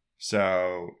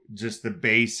 So just the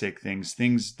basic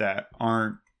things that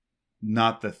aren't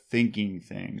not the thinking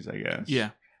things, I guess.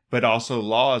 Yeah. But also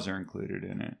laws are included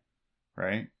in it,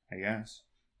 right? I guess.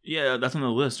 Yeah, that's on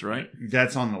the list, right?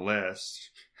 That's on the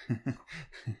list.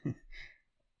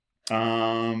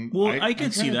 I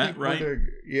can see that, right?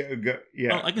 Yeah.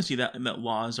 Well, I can see that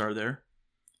laws are there.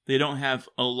 They don't have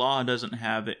a law. Doesn't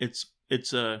have it. It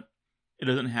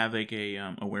doesn't have like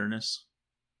a awareness.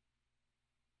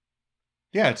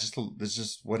 Yeah, it's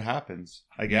just what happens,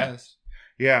 I guess.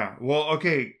 Yeah. Well,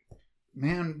 okay,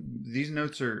 man. These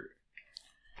notes are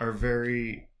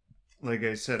very, like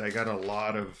I said, I got a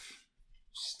lot of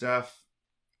stuff.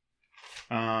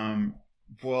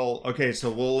 Well, okay,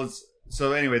 so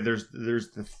anyway, there's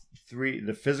the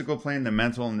physical plane, the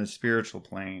mental, and the spiritual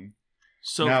plane.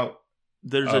 So now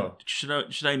there's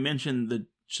should I mention the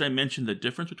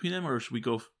difference between them, or should we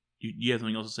go? You have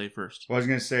something else to say first? Well, I was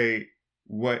going to say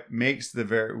what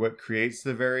creates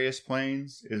the various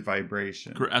planes is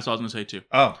vibration. That's what I was going to say too.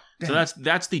 Oh, dang. So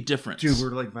that's the difference. Dude,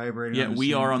 we're like vibrating. Yeah,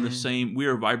 we are on the same. We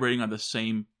are vibrating on the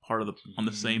same part on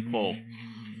the same pole.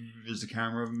 Is the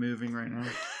camera moving right now?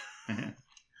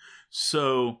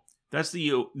 So that's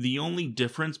the only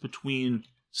difference between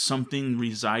something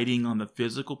residing on the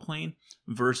physical plane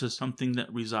versus something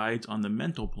that resides on the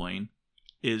mental plane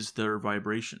is their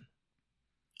vibration.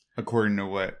 According to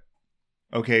what?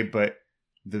 Okay, but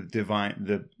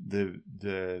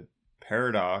the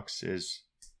paradox is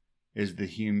the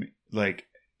human, like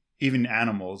even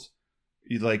animals,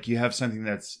 you have something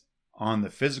that's on the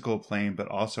physical plane, but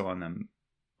also on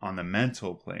the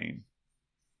mental plane.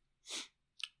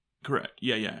 Correct.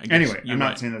 Yeah. Anyway, I'm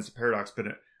not saying that's a paradox, but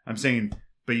I'm saying,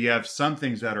 but you have some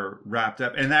things that are wrapped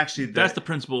up, and actually, that's the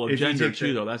principle of gender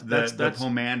too, though. That's the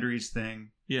Poemandres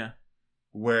thing. Yeah,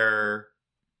 where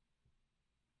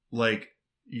like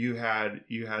you had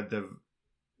the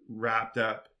wrapped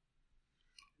up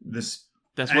this.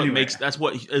 That's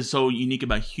what is so unique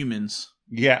about humans.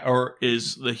 Yeah, or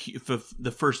is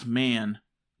the first man.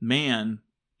 Man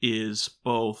is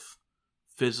both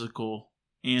physical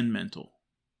and mental.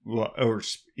 Well, or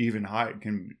even high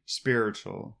can be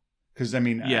spiritual, because I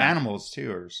mean, animals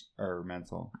too are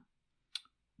mental.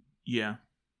 Yeah,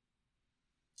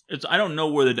 I don't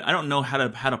know how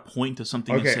to point to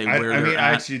something and say where they're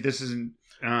at. Actually, this isn't.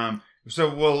 I'm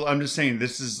just saying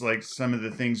this is like some of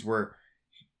the things where.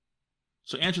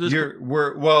 So answer this.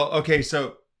 We're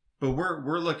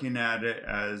looking at it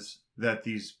as that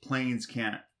these planes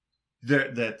can't.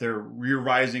 That they're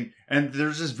rising, and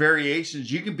there's just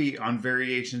variations. You can be on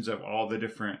variations of all the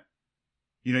different.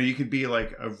 You could be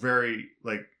like a very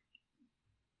like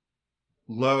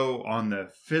low on the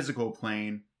physical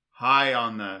plane, high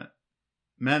on the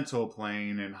mental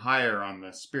plane, and higher on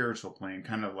the spiritual plane.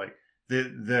 Kind of like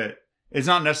the. It's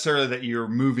not necessarily that you're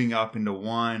moving up into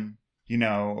one,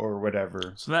 or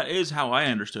whatever. So that is how I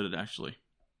understood it, actually.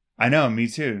 I know, me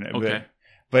too. Okay.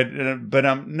 But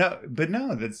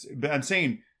I'm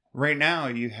saying right now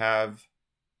you have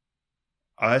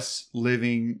us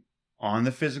living on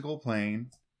the physical plane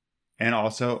and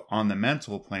also on the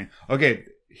mental plane. Okay,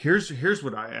 here's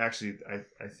what I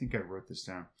think I wrote this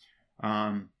down.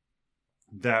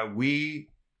 That we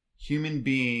human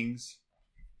beings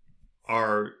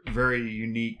are very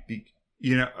unique.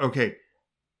 Okay.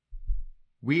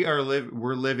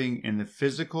 We're living in the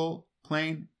physical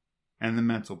plane and the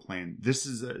mental plane. This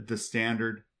is the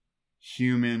standard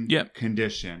human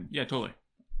condition. Yeah, totally.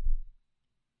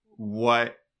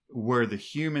 Where the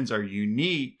humans are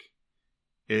unique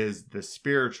is the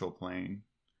spiritual plane,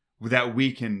 that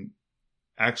we can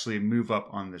actually move up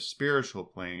on the spiritual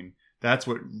plane. That's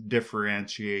what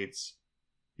differentiates,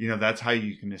 that's how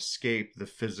you can escape the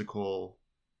physical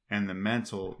and the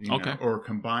mental, or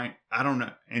combine. I don't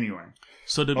know. Anyway.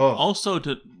 So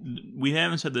we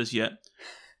haven't said this yet.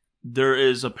 There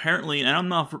is apparently, and I'm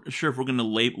not sure if we're going to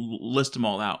list them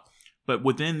all out, but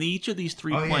within each of these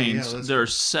three planes, there are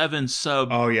 7 sub.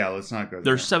 Oh yeah, let's not go there.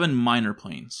 There's 7 minor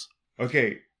planes.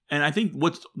 Okay. And I think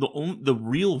what's the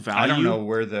real value. I don't know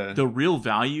where the real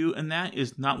value in that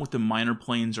is not what the minor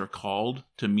planes are called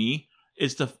to me.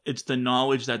 It's the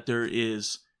knowledge that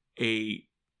there's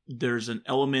an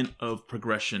element of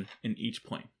progression in each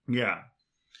plane. Yeah.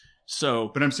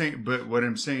 So, but what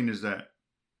I'm saying is that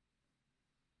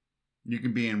you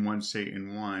can be in one state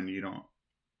in one. It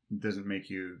doesn't make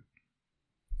you.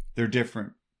 They're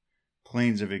different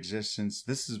planes of existence.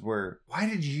 This is where. Why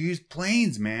did you use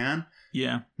planes, man?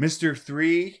 Yeah. Mr.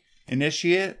 3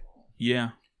 Initiate. Yeah.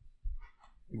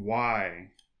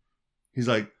 Why? He's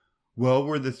like, well,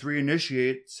 we're the 3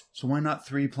 Initiates, so why not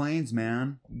 3 planes,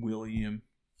 man? William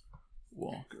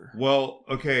Walker. Well,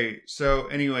 okay. So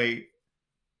anyway,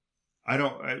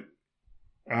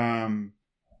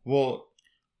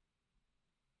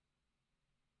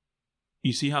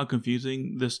 you see how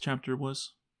confusing this chapter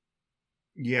was?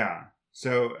 Yeah.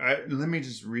 So let me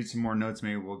just read some more notes.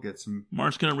 Maybe we'll get some.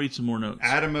 Mark's gonna read some more notes.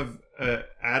 The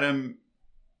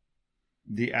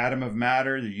atom of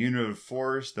matter, the unit of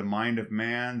force, the mind of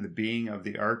man, the being of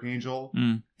the archangel.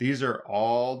 These are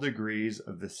all degrees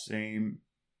of the same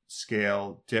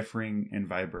scale, differing in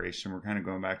vibration. We're kind of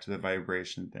going back to the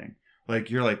vibration thing. Like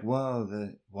you're like,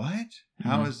 whoa, what?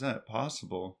 How is that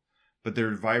possible? But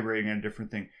they're vibrating on a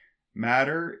different thing.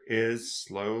 Matter is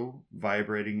slow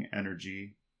vibrating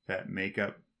energy that make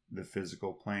up the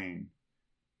physical plane.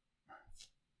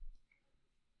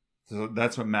 So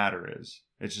that's what matter is.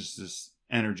 It's just this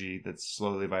energy that's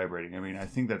slowly vibrating. I mean, I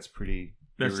think that's pretty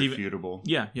irrefutable.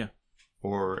 Yeah.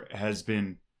 Or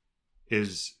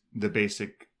is the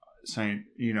basic science,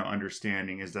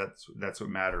 understanding is that's what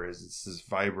matter is. It's this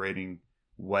vibrating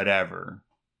whatever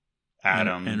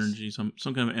atoms, energy, some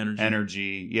kind of energy.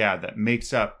 Energy, yeah, that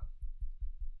makes up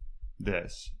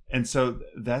this. And so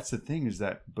that's the thing is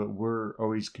that, but we're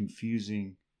always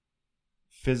confusing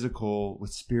physical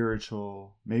with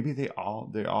spiritual. Maybe they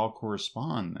all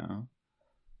correspond though.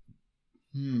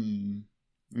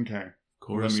 Okay.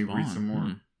 Let me read some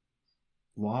more.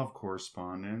 Law of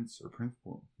correspondence or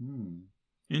principle.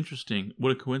 Interesting.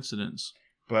 What a coincidence.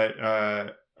 But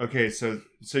okay, so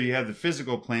you have the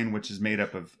physical plane, which is made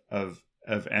up of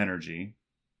energy,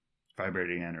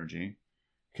 vibrating energy.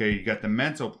 Okay, you got the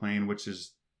mental plane, which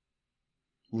is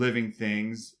living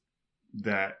things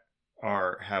that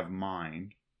have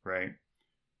mind, right?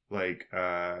 Like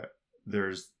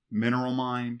there's mineral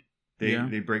mind.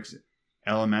 They break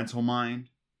elemental mind.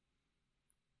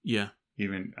 Yeah.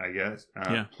 Even I guess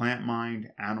plant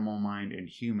mind, animal mind, and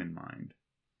human mind.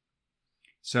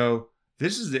 So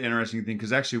this is the interesting thing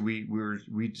because actually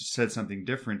we said something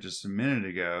different just a minute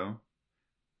ago,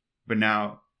 but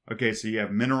now. Okay, so you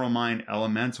have mineral mind,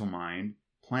 elemental mind,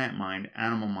 plant mind,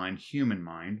 animal mind, human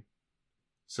mind.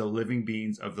 So living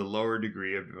beings of the lower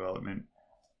degree of development,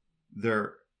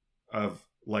 they're of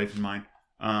life and mind.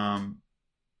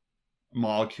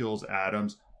 Molecules,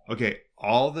 atoms. Okay,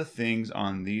 all the things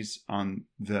on the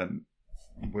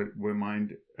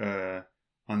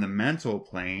mental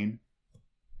plane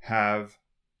have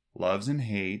loves and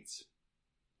hates,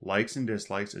 likes and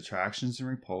dislikes, attractions and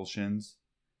repulsions,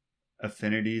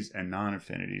 affinities and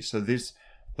non-affinities. So this,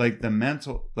 like the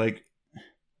mental, like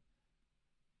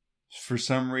for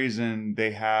some reason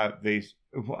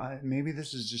maybe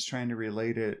this is just trying to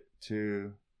relate it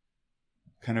to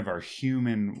kind of our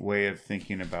human way of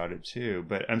thinking about it too.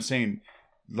 But I'm saying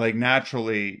like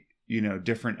naturally,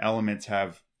 different elements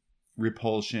have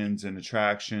repulsions and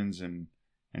attractions and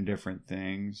different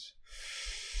things.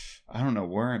 I don't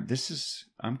know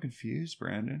I'm confused,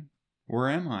 Brandon. Where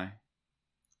am I?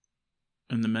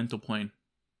 In the mental plane.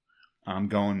 I'm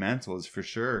going mental is for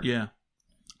sure. Yeah.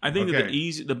 I think that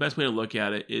the best way to look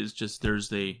at it is just there's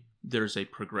there's a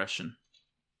progression.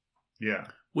 Yeah.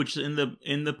 Which in the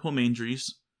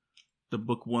Pomandries, the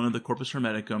book 1 of the Corpus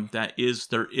Hermeticum,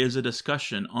 there is a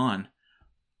discussion on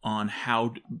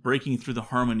how breaking through the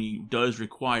harmony does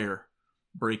require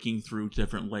breaking through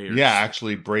different layers. Yeah,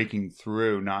 actually breaking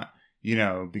through, not,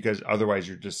 because otherwise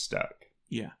you're just stuck.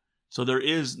 Yeah. So there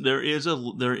is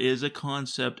a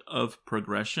concept of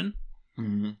progression.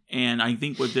 Mm-hmm. And I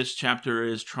think what this chapter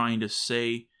is trying to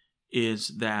say is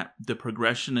that the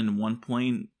progression in one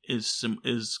plane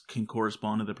can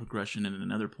correspond to the progression in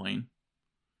another plane,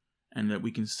 and that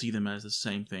we can see them as the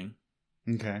same thing.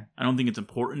 Okay. I don't think it's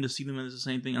important to see them as the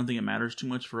same thing. I don't think it matters too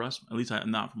much for us, at least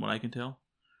not from what I can tell.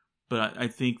 But I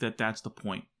think that's the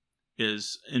point.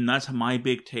 And that's my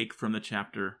big take from the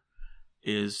chapter,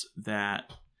 is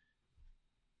that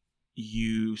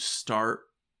you start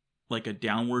like a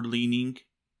downward leaning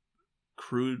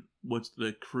crude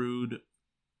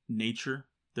nature,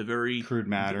 the very crude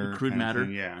matter,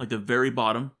 thing, yeah, like the very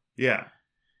bottom, yeah,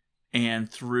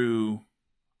 and through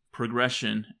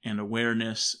progression and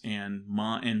awareness and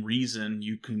reason,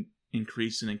 you can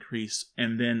increase,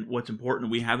 and then what's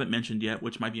important we haven't mentioned yet,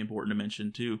 which might be important to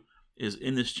mention too, is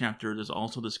in this chapter there's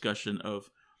also discussion of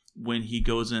when he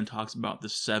goes in and talks about the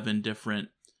 7 different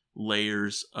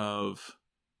layers of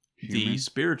the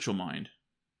spiritual mind.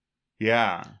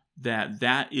 Yeah,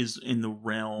 that is in the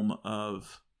realm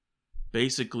of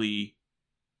basically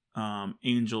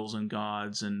angels and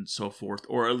gods and so forth,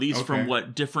 or at least from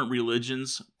what different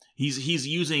religions he's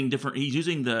using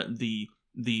the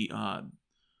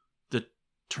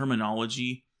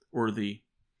terminology, or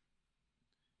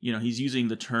he's using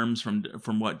the terms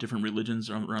from what different religions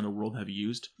around the world have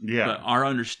used. Yeah. But our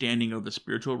understanding of the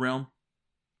spiritual realm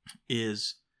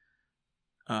is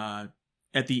at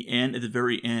the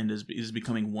very end is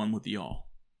becoming one with the all.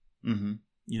 Mm-hmm.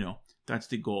 That's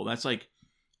the goal. That's like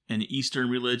in Eastern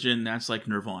religion, that's like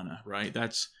nirvana, right?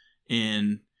 That's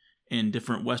in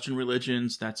different Western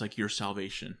religions, that's like your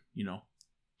salvation.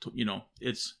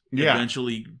 It's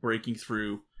eventually breaking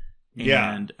through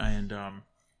and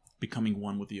becoming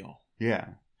one with the all. Yeah,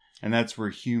 and that's where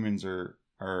humans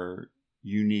are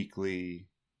uniquely,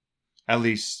 at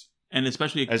least, and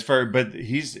especially but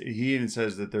he even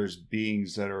says that there's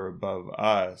beings that are above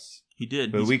us. He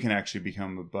did, but we can actually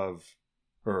become above,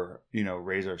 or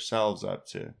raise ourselves up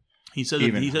to. He says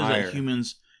that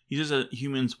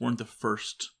humans weren't the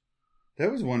first.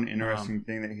 That was one interesting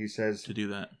thing that he says to do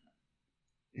that.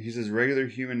 He says regular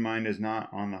human mind is not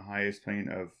on the highest plane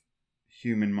of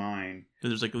human mind.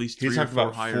 There's like at least 3 or 4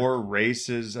 about higher. 4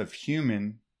 races of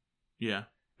human. Yeah.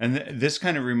 And this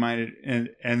kind of reminded,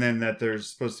 and then that there's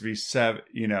supposed to be 7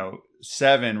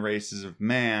 races of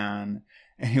man.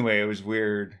 Anyway, it was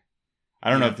weird.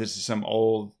 I don't know if this is some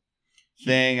old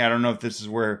thing. I don't know if this is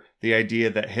where the idea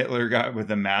that Hitler got with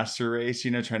the master race,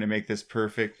 trying to make this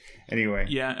perfect. Anyway.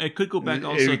 Yeah, it could go back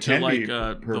also to like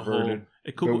the whole.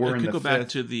 It could go back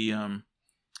to the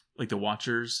like the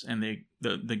Watchers and the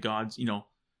gods,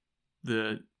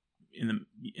 the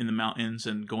in the mountains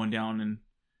and going down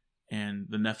and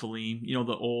the Nephilim,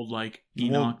 the old like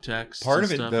Enoch texts. Part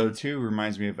of it though too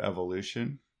reminds me of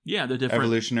evolution. Yeah, the different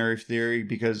evolutionary theory,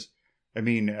 because I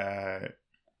mean,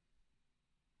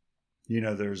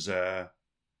 there's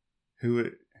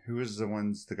who is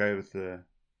the guy with the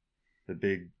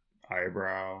big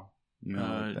eyebrow?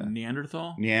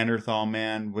 Neanderthal. Neanderthal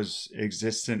man was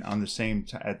existent on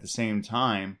at the same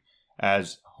time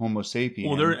as Homo sapien.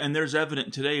 Well, there's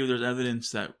evidence today. There's evidence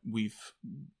that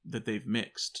they've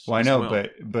mixed. Well, I know,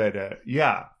 but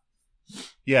yeah,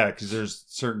 because there's a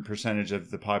certain percentage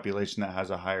of the population that has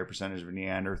a higher percentage of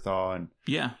Neanderthal, and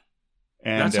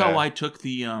that's how I took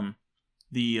the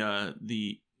Enoch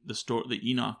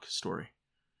story.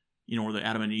 Or the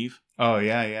Adam and Eve. Oh,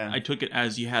 yeah. I took it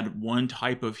as you had one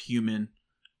type of human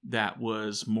that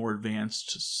was more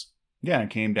advanced. Yeah, it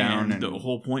came down. And the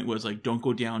whole point was like, don't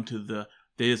go down to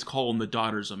they just call them the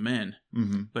daughters of men.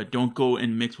 Mm-hmm. But don't go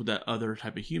and mix with that other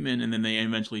type of human. And then they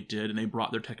eventually did, and they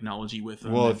brought their technology with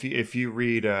them. Well, if you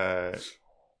read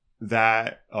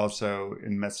that also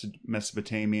in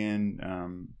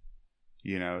Mesopotamian,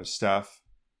 stuff,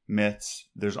 myths,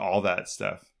 there's all that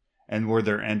stuff. And where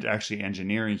they're actually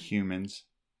engineering humans.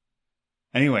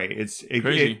 Anyway, it's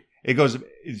crazy. It goes,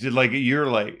 it's like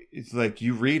it's like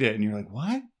you read it and you're like,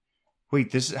 what?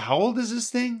 Wait, how old is this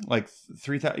thing? Like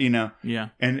 3,000, Yeah.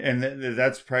 And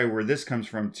that's probably where this comes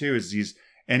from too. Is these,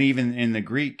 and even in the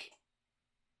Greek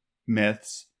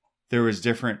myths, there was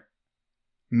different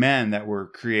men that were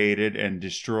created and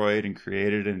destroyed and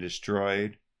created and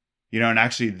destroyed. And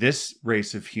actually, this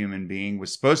race of human being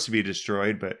was supposed to be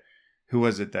destroyed, but who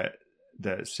was it that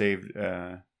saved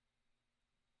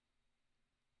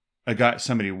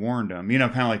somebody warned him, kind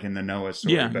of like in the Noah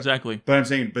story. Yeah, exactly. But I'm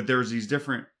saying, but there was these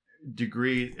different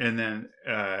degrees, and then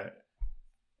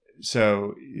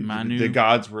so Manu. The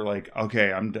gods were like,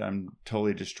 okay, I'm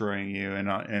totally destroying you,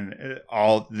 and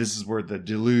all this is where the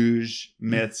deluge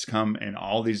myths come, and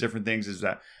all these different things is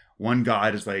that one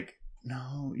god is like,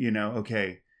 no,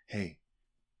 okay, hey,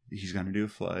 he's gonna do a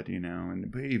flood,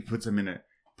 and he puts him in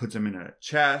a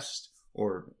chest,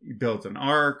 or he builds an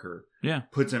ark, or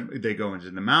puts them. They go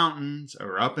into the mountains,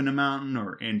 or up in a mountain,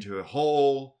 or into a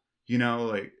hole,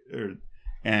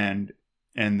 and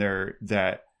they're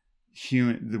that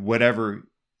human, whatever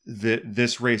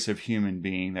this race of human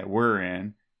being that we're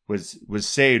in was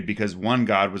saved because one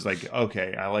god was like,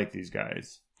 okay, I like these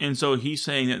guys. And so he's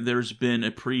saying that there's been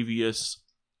a previous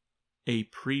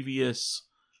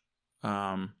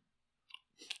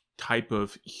type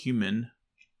of human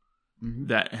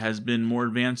that has been more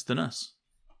advanced than us.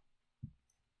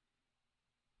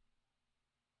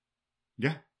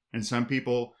 Yeah. And some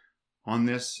people on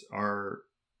this are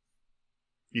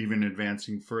even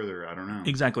advancing further. I don't know.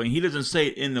 Exactly. He doesn't say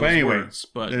it in those words,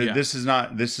 but this is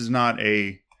not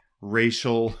a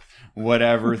racial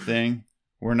whatever thing.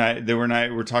 We're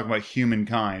talking about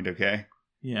humankind, okay?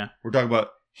 Yeah. We're talking about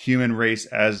human race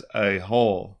as a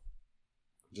whole.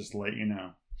 Just to let you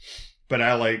know. But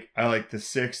I like the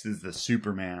 6th is the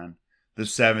Superman. The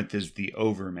 7th is the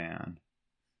Overman.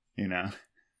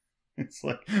 It's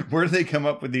like, where do they come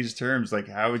up with these terms? Like,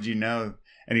 how would you know?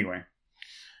 Anyway.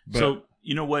 So,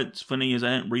 what's funny is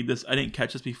I didn't read this. I didn't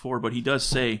catch this before, but he does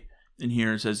say in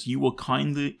here, it says, you will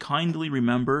kindly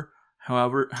remember,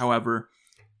 however,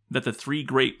 that the 3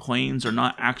 great planes are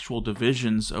not actual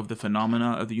divisions of the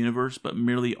phenomena of the universe, but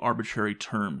merely arbitrary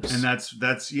terms. And that's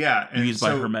and used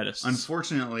by Hermetists.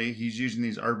 Unfortunately, he's using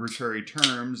these arbitrary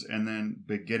terms and then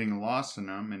getting lost in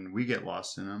them, and we get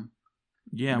lost in them.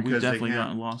 Yeah, we've definitely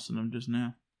gotten lost in them just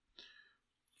now.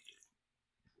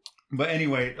 But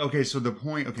anyway, okay, so the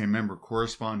point, remember,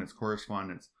 correspondence.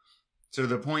 So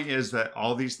the point is that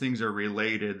all these things are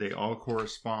related. They all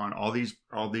correspond. All these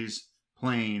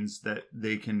planes that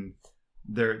they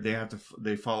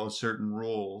follow certain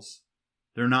rules.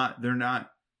 They're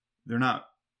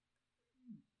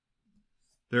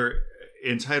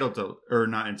entitled to, or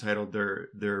not entitled.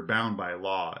 They're bound by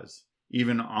laws.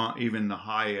 Even the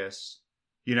highest,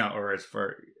 or as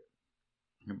far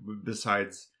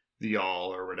besides the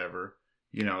all or whatever,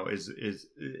 is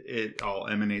it all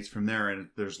emanates from there, and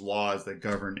there's laws that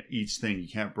govern each thing. You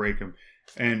can't break them.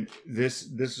 And this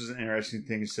is an interesting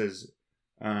thing. It says,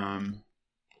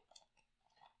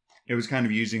 it was kind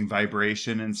of using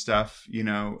vibration and stuff,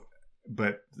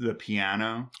 but the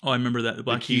piano. Oh, I remember that. The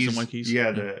black keys and white keys.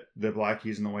 Yeah, the black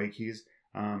keys and the white keys.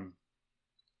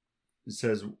 It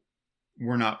says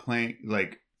we're not playing,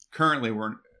 like, currently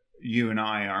you and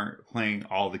I aren't playing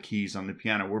all the keys on the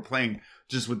piano. We're playing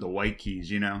just with the white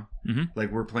keys,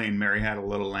 like we're playing Mary Had a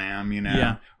Little Lamb,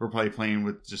 Yeah. We're probably playing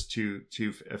with just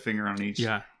a finger on each.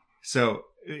 Yeah. So,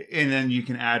 and then you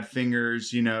can add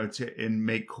fingers, and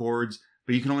make chords,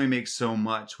 but you can only make so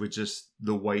much with just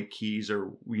the white keys,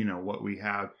 or, what we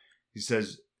have. He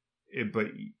says, but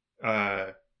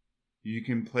you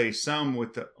can play some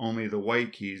with only the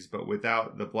white keys, but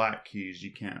without the black keys,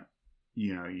 you can't,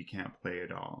 you can't play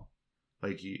it all.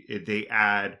 Like it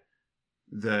adds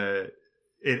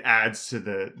to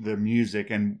the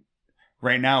music. And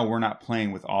right now we're not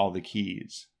playing with all the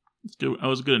keys. That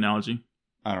was a good analogy.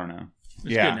 I don't know. It's a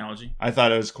good analogy. I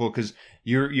thought it was cool because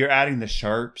you're adding the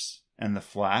sharps and the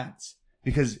flats,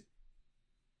 because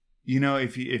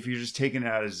if you're just taking it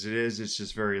out as it is, it's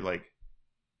just very, like,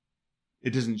 it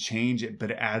doesn't change it,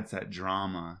 but it adds that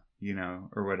drama,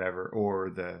 or whatever, or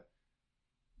the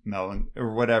melon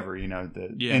or whatever,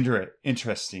 the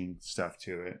interesting stuff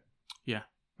to it. Yeah.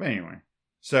 But anyway,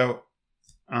 so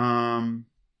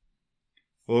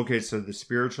okay, so the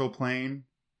spiritual plane,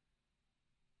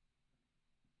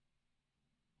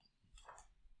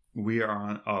 we are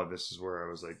on, this is where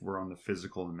I was like, we're on the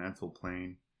physical and mental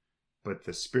plane, but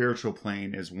the spiritual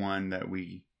plane is one that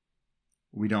we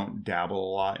don't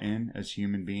dabble a lot in as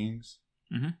human beings.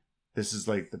 Mm-hmm. This is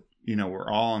like we're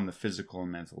all on the physical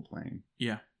and mental plane.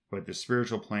 Yeah. But the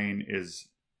spiritual plane is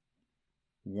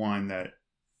one that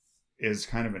is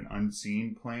kind of an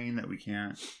unseen plane that we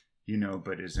can't,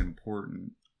 but is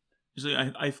important. So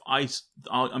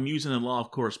I'm using the law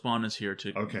of correspondence here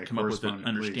to come up with an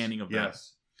understanding of that.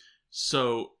 Yes.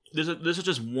 So this is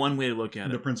just one way to look at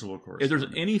it. The principle of correspondence. If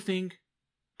there's anything,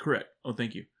 correct. Oh,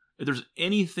 thank you. If there's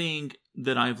anything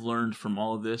that I've learned from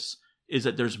all of this, is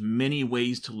that there's many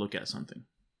ways to look at something.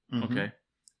 Mm-hmm. Okay.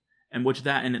 And which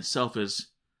that in itself is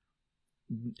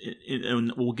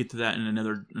and we'll get to that in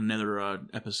another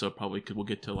episode probably, because we'll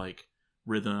get to like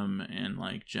rhythm and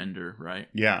like gender, right?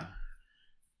 Yeah.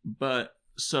 But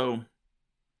so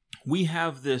we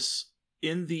have this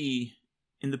in the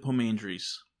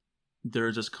Pomandries.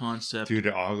 There's this concept. Dude,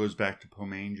 it all goes back to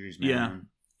Pomandries, man. Yeah.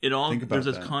 It all there's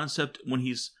this concept when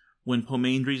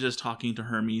Pomandries is talking to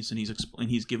Hermes and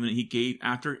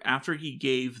after he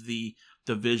gave the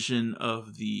vision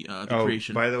of the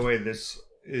creation. By the way,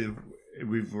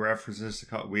 we reference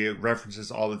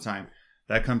this all the time.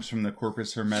 That comes from the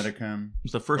Corpus Hermeticum.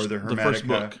 It's the first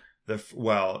book.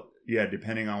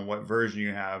 Depending on what version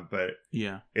you have, but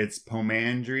it's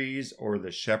Pomandries or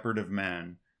the Shepherd of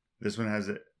Men. This one has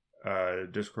a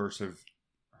discourse of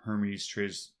Hermes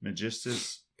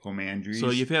Trismegistus, Pomandries.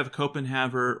 So if you have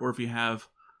Copenhaver or if you have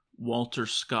Walter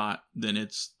Scott, then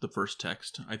it's the first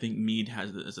text. I think Mead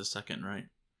has it as a second, right?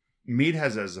 Mead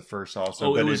has it as the first also.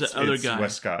 Oh, but it was the other guy.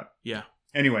 Westcott. Yeah.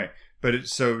 Anyway,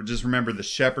 so just remember the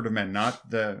Shepherd of Men, not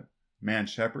the man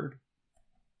shepherd.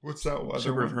 What's that other one?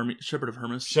 Shepherd of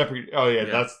Hermes. Shepherd. Oh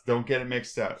yeah, don't get it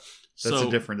mixed up.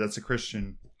 That's a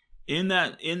Christian. In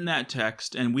that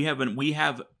text, and we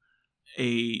have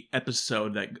a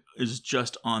episode that is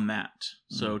just on that.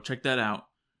 So check that out.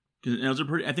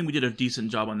 I think we did a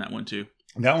decent job on that one too.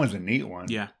 That one's a neat one.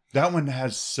 Yeah. That one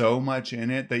has so much in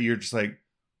it that you're just like,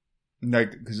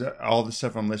 because all the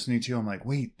stuff I'm listening to, I'm like,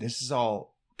 wait, this is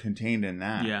all contained in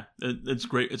that. Yeah, it's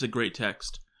great. It's a great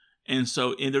text. And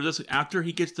so, there's this, after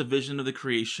he gets the vision of the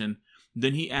creation,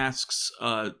 then he asks,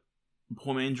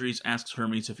 Pomandries asks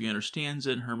Hermes if he understands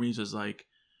it. Hermes is like,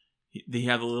 they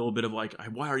have a little bit of like,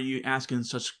 why are you asking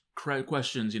such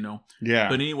questions, Yeah.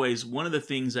 But anyways, one of the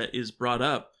things that is brought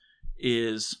up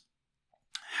is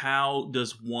how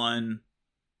does one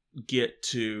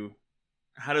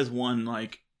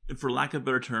like, for lack of a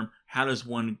better term, how does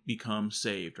one become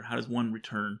saved, or how does one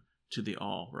return to the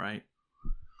all, right?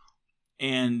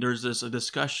 And there's a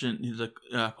discussion.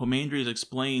 Pomandries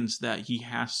explains that he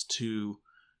has to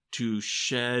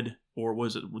shed, or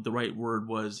was it the right word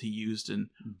was he used in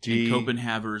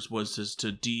Copenhaver's was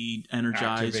to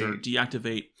de-energize or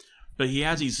deactivate. But he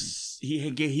has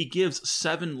he gives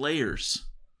 7 layers.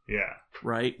 Yeah.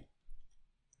 Right?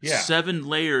 Yeah. 7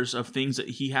 layers of things that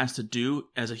he has to do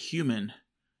as a human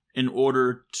in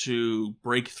order to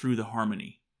break through the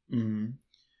harmony. Mm-hmm.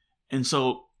 And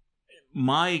so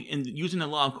using the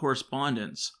law of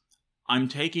correspondence, I'm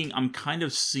kind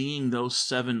of seeing those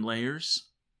 7 layers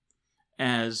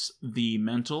as the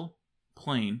mental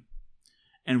plane.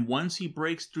 And once he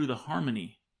breaks through the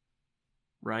harmony,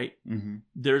 right? Mm-hmm.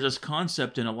 There's this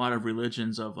concept in a lot of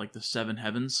religions of like the 7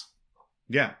 heavens.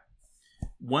 Yeah.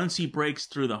 Once he breaks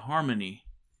through the harmony,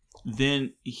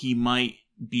 then he might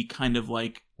be kind of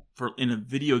like, in a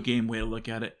video game way to look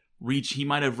at it, he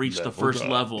might have reached the first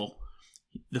level.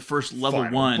 The first level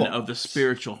Final 1 boss. Of the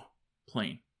spiritual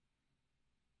plane.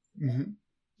 Mm-hmm.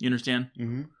 You understand?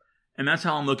 Mm-hmm. And that's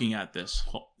how I'm looking at this.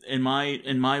 In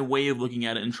my way of looking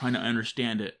at it and trying to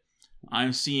understand it,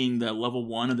 I'm seeing that level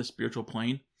 1 of the spiritual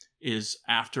plane is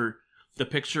after the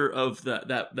picture of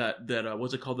that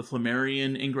what's it called, the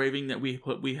Flammarion engraving that we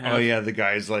have. Oh yeah, the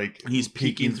guy's like he's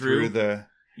peeking through the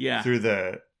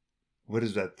what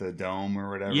is that, the dome or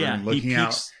whatever? Yeah, and looking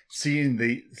out, and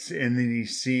then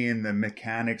he's seeing the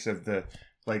mechanics of the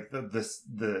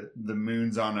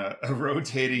moon's on a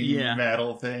rotating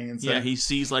metal thing and stuff. Yeah, he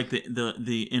sees like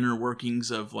the inner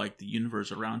workings of like the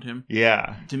universe around him.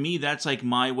 Yeah. To me, that's like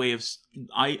my way of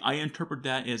I interpret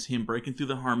that as him breaking through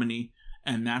the harmony,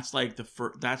 and that's like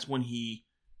that's when he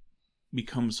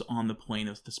becomes on the plane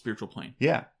of the spiritual plane.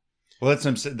 Yeah. Well, that's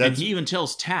and he even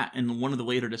tells Tat in one of the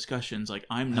later discussions, like,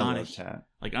 I'm not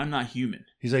human.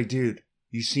 He's like, dude,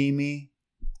 you see me?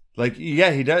 Like,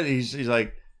 yeah, he does. He's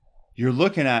like, you're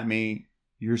looking at me,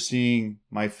 you're seeing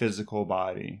my physical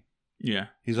body. Yeah.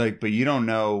 He's like, but you don't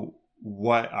know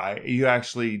you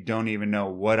actually don't even know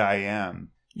what I am.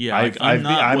 Yeah. I'm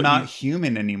not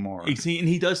human anymore. And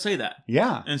he does say that.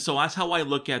 Yeah. And so that's how I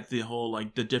look at the whole,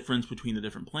 like, the difference between the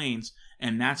different planes.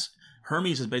 And that's,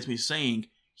 Hermes is basically saying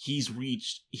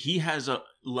he has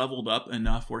leveled up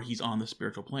enough where he's on the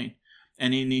spiritual plane.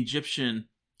 And in Egyptian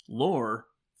lore,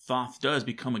 Thoth does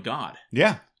become a god.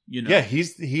 Yeah. Yeah,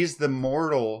 he's the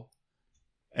mortal,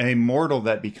 a mortal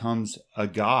that becomes a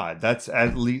god. That's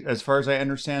at least as far as I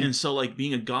understand. And so, like,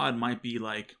 being a god might be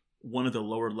like one of the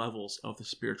lower levels of the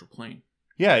spiritual plane.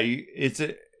 Yeah,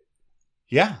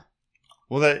 yeah.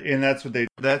 Well,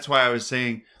 that's why I was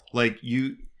saying, like,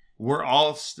 we're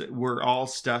all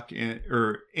stuck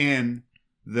in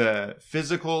the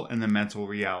physical and the mental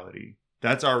reality.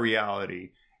 That's our reality,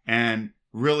 and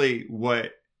really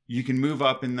what you can move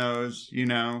up in those,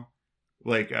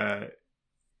 like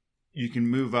you can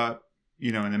move up,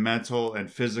 in the mental and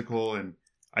physical, and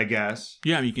I guess.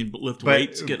 Yeah, you can lift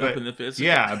weights, get up in the physical.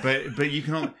 Yeah, but you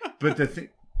can only, but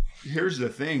here's the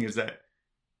thing is that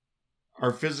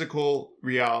our physical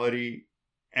reality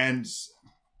ends.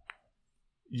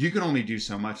 You can only do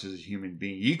so much as a human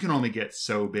being. You can only get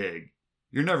so big.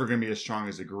 You're never going to be as strong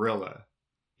as a gorilla.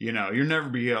 You'll never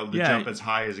be able to jump as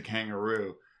high as a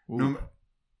kangaroo.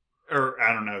 Or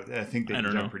I don't know. I think they can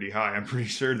jump pretty high. I'm pretty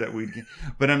sure that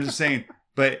but I'm just saying.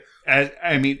 But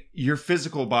your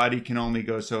physical body can only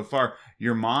go so far.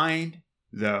 Your mind,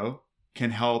 though,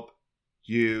 can help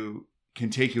you. Can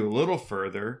take you a little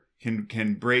further.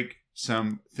 Can break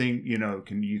something.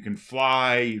 You can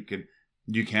fly.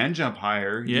 You can jump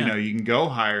higher. Yeah. You can go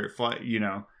higher. Fly.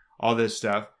 All this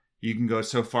stuff. You can go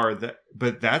so far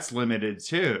but that's limited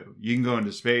too. You can go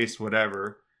into space,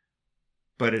 whatever.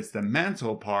 But it's the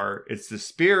mental part. It's the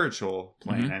spiritual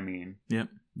plane. Mm-hmm. Yep.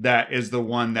 That is the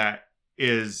one that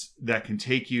can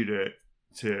take you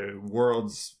to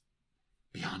worlds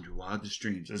beyond your wildest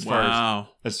dreams. As far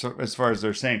as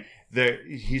they're saying,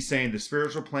 he's saying the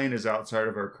spiritual plane is outside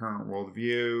of our current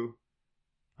worldview.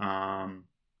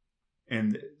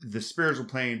 And the spiritual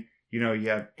plane, you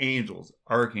have angels,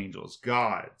 archangels,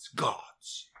 gods.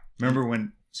 Remember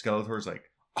when Skeletor's like,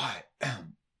 I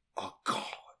am a god.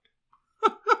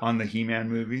 On the He-Man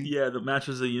movie? Yeah, the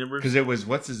Masters of the Universe. Because it was,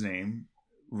 what's his name?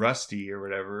 Rusty or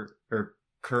whatever. Or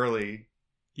Curly.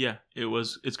 Yeah,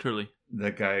 it's Curly.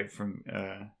 That guy from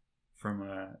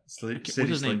City what's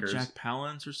his name? Slickers. Jack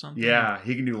Palance or something? Yeah,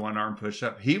 he can do one arm push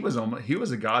up. He was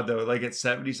a god though, like at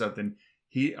 70 something.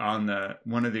 He on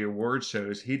one of the award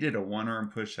shows, he did a one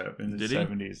arm push up in the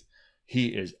 70s. He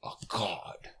is a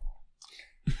god.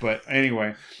 But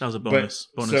anyway. That was a bonus.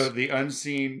 So the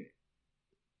unseen.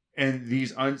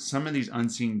 And some of these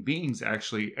unseen beings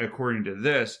actually, according to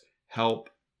this,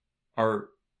 are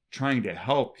trying to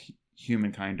help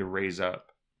humankind to raise up.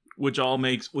 Which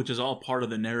is all part of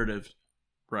the narrative,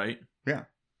 right? Yeah.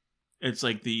 It's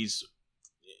like these,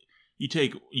 you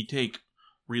take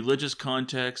religious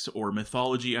context or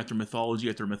mythology after mythology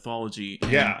after mythology.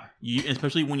 And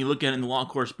especially when you look at it in the Law of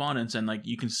Correspondence, and like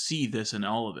you can see this in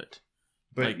all of it.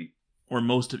 But you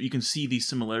can see these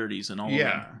similarities in all of them.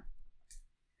 Yeah.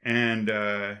 And,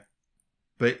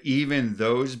 but even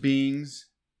those beings,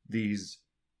 these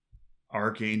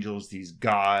archangels, these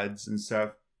gods and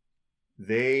stuff,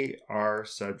 they are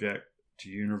subject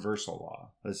to universal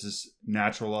law. This is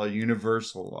natural law,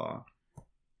 universal law.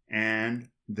 And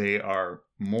they are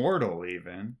mortal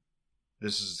even.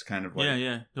 This is kind of like...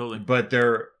 Yeah, totally. But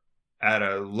they're at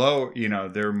a low,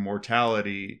 their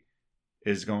mortality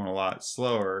is going a lot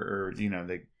slower, or,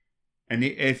 they... And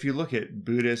if you look at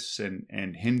Buddhists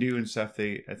and Hindu and stuff,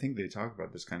 I think they talk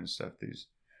about this kind of stuff.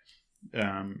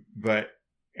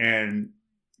 And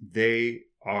they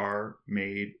are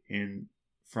made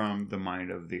from the mind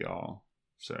of the all.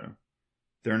 So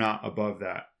they're not above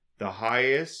that. The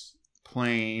highest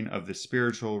plane of the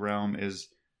spiritual realm is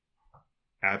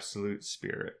absolute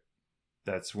spirit.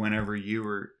 That's whenever you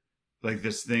were like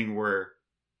this thing where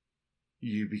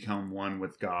you become one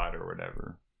with God or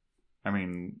whatever.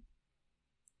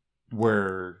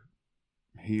 Where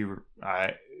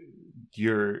I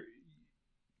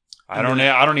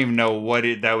don't even know what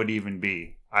that would even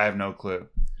be. I have no clue.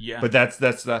 Yeah. But that's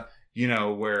the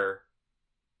where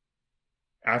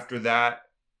after that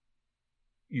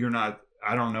you're not.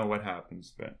 I don't know what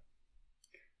happens, but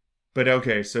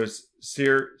okay. So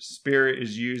spirit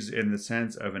is used in the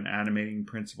sense of an animating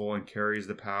principle and carries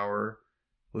the power,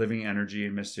 living energy,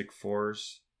 and mystic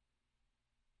force,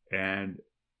 and.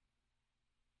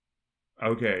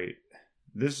 Okay,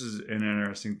 this is an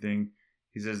interesting thing.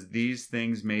 He says these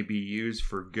things may be used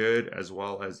for good as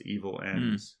well as evil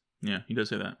ends. Yeah, he does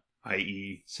say that.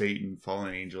 I.e., Satan,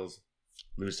 fallen angels,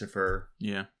 Lucifer.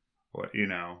 Yeah. Which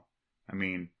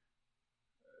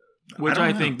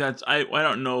I think that's... I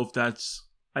don't know if that's...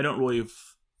 I don't really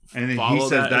and he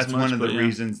says that's one of the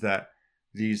reasons that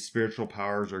these spiritual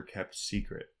powers are kept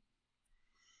secret.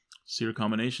 Secret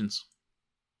combinations.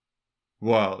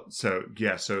 Well, so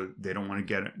they don't want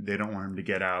him to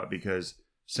get out because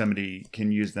somebody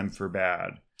can use them for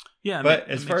bad. Yeah, but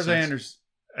as far as I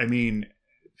understand,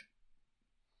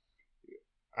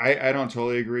 I don't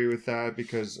totally agree with that,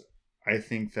 because I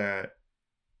think that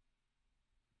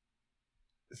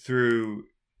through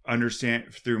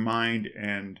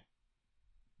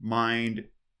mind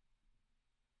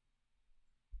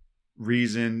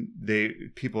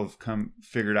reason, people have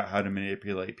figured out how to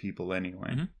manipulate people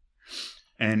anyway. Mm-hmm.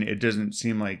 And it doesn't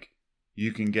seem like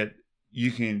you can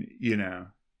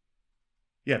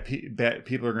Yeah,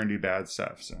 people are going to do bad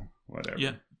stuff, so whatever.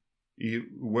 Yeah.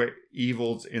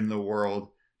 Evil's in the world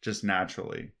just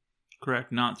naturally.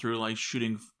 Correct. Not through like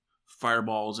shooting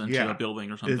fireballs into a building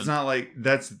or something. It's not like,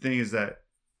 that's the thing is that,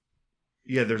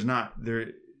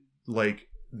 like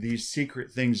these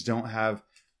secret things don't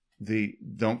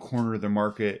corner the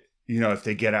market. If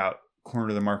they get out,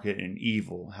 corner the market in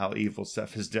evil, how evil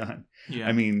stuff is done. Yeah.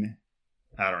 I mean,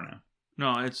 I don't know.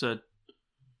 No, it's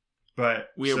but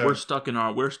we're stuck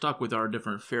with our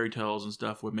different fairy tales and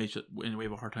stuff. What makes it, and we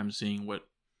have a hard time seeing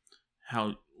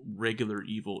how regular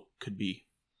evil could be.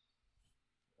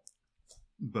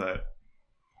 But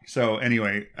so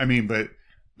anyway, I mean, but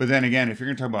then again, if you're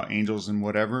going to talk about angels and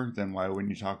whatever, then why wouldn't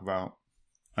you talk about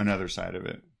another side of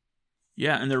it?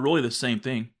 Yeah, and they're really the same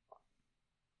thing.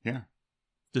 Yeah,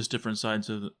 just different sides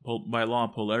of by law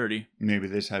of polarity. Maybe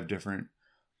they just have different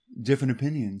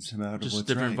opinions about just what's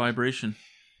different vibration.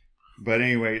 But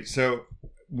anyway, so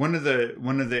one of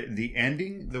the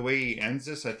ending, the way he ends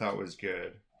this, I thought was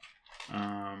good,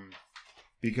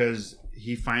 because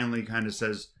he finally kind of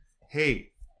says,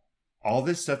 "Hey, all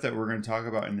this stuff that we're going to talk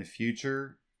about in the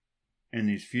future, in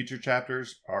these future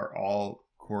chapters, are all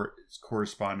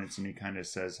correspondence," and he kind of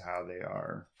says how they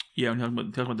are. Yeah, I'm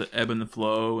talking about the ebb and the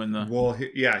flow and the. Well,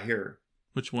 here.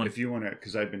 Which one? If you want to,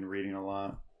 because I've been reading a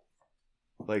lot.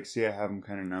 Like, see, I have them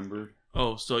kind of numbered.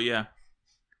 Oh, so yeah.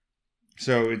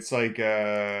 So it's like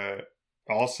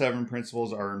all 7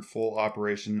 principles are in full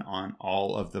operation on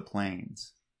all of the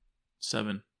planes.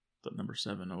 7. The number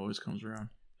 7 always comes around,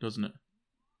 doesn't it?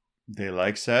 They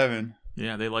like 7.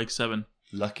 Yeah, they like 7.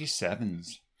 Lucky 7s.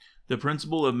 The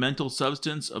principle of mental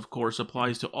substance, of course,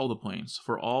 applies to all the planes,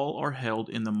 for all are held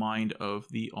in the mind of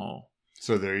the all.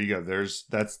 So there you go.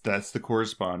 That's the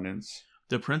correspondence.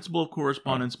 The principle of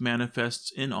correspondence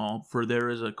manifests in all, for there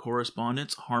is a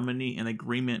correspondence, harmony, and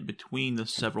agreement between the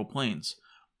several planes.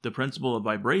 The principle of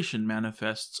vibration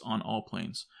manifests on all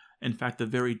planes. In fact, the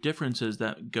very differences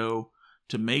that go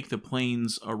to make the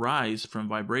planes arise from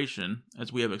vibration,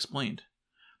 as we have explained.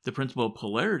 The principle of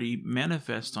polarity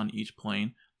manifests on each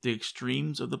plane, the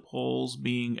extremes of the poles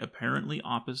being apparently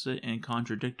opposite and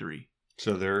contradictory.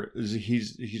 So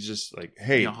he's just like,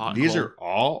 hey, these are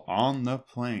all on the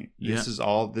plane. This is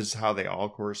how they all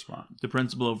correspond. The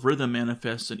principle of rhythm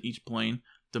manifests in each plane,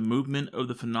 the movement of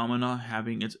the phenomena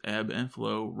having its ebb and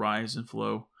flow, rise and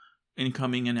flow,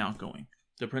 incoming and outgoing.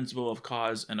 The principle of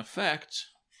cause and effect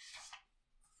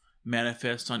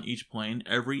manifests on each plane,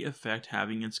 every effect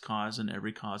having its cause and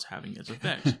every cause having its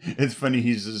effect. It's funny,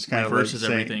 he's just kind of reverses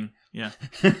everything. Yeah.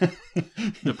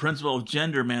 The principle of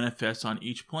gender manifests on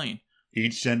each plane.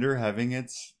 Each gender having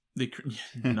its...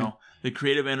 The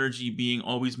creative energy being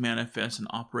always manifest and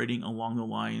operating along the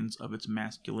lines of its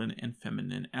masculine and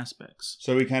feminine aspects.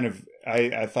 So we kind of,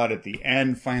 I thought at the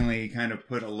end, finally kind of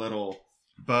put a little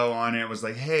bow on it. It was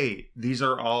like, hey, these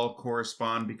are all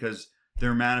correspond because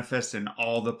they're manifest in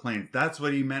all the planes. That's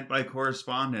what he meant by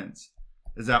correspondence,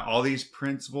 is that all these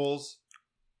principles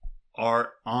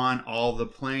are on all the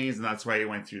planes, and that's why he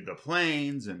went through the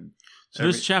planes. And so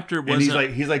this chapter was,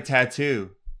 and he's like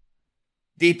Tattoo.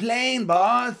 The plane,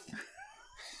 boss.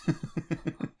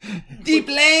 The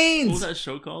planes. What was that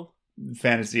show called?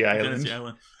 Fantasy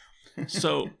Island.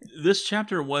 So this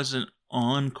chapter wasn't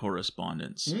on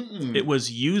correspondence. Mm-mm. It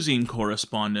was using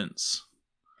correspondence.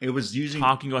 It was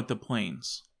talking about the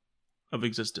planes of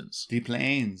existence. The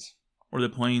planes. Or the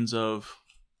planes of...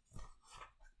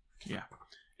 Yeah.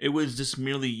 It was just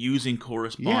merely using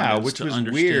correspondence. Yeah, which was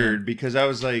weird because I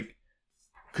was like...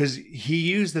 Because he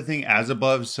used the thing as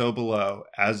above, so below,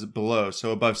 as below,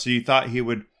 so above. So you thought he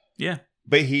would... Yeah.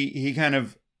 But he kind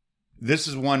of... This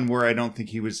is one where I don't think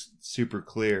he was super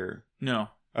clear. No.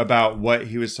 About what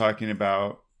he was talking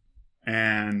about.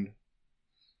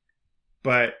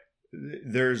 But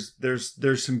there's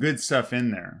some good stuff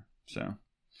in there. So...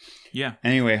 Yeah.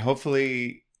 Anyway,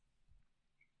 hopefully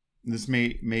this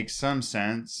may make some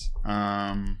sense.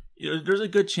 There's a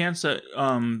good chance that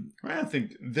I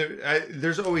think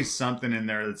there's always something in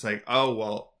there that's like, oh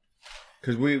well,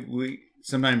 because we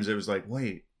sometimes it was like,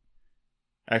 wait,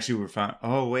 actually we found,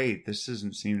 oh wait, this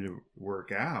doesn't seem to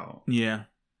work out. Yeah.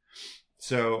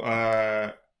 So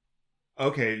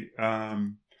okay,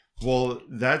 well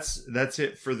that's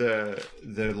it for the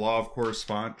law of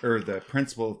correspondence, or the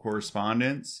principle of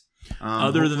correspondence.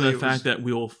 Other than the fact that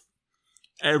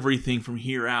everything from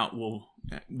here out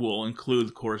will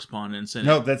include correspondence.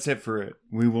 No, that's it for it.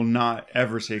 We will not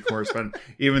ever say correspondence,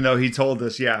 even though he told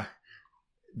us, yeah,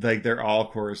 like they're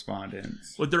all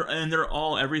correspondence. But they're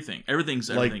all everything. Everything's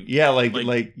everything.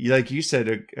 Like you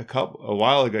said a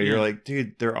while ago. You're like,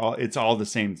 dude, it's all the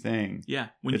same thing. Yeah,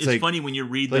 it's like, funny when you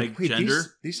read like wait, gender.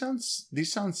 These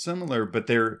sound similar, but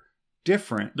they're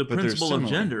different. The principle of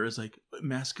gender is like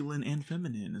masculine and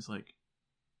feminine. Is like,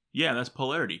 yeah, that's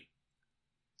polarity.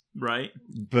 Right,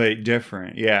 but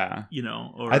different, yeah.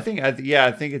 Or I think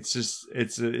it's just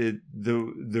the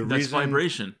that's reason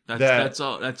vibration. That's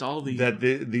all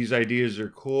these ideas are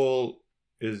cool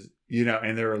is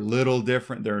and they're a little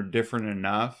different. They're different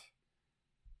enough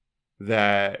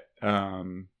that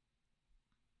to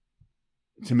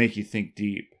make you think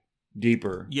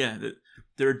deeper. Yeah,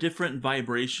 there are different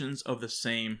vibrations of the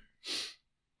same.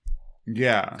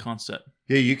 Concept.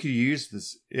 Yeah, you could use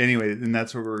this anyway, and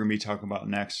that's what we're going to be talking about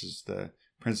next is the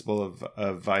principle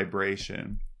of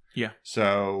vibration. Yeah.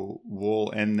 So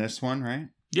we'll end this one, right?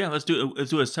 Yeah, let's do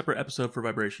a separate episode for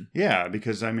vibration. Yeah,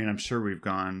 because I'm sure we've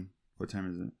gone. What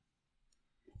time is it?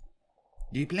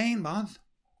 You playing, boss?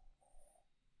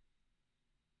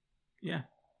 Yeah,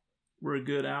 we're a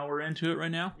good hour into it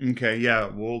right now. Okay, yeah,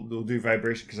 we'll do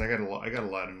vibration because I got a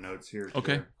lot of notes here.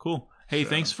 Okay, cool. Hey,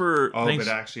 thanks for. But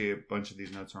actually, a bunch of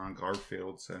these notes are on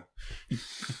Garfield. So,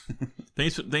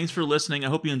 thanks for listening. I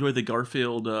hope you enjoyed the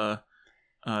Garfield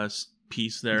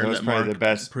piece there. That was probably the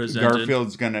best. Presented.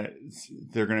 Garfield's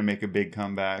they're gonna make a big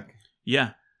comeback.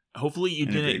 Yeah, hopefully you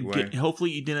didn't.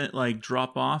 Hopefully you didn't like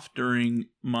drop off during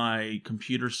my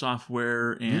computer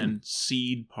software and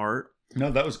seed part. No,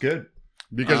 that was good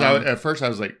because at first I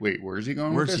was like, wait, where's he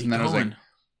going with this? And then I was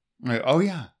like, oh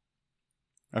yeah.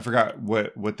 I forgot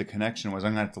what the connection was.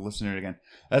 I'm going to have to listen to it again.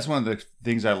 That's one of the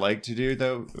things I like to do,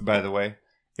 though, by the way,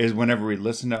 is whenever we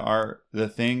listen to the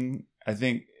thing, I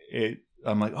think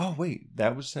I'm like, oh, wait,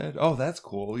 that was said? Oh, that's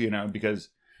cool, because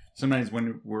sometimes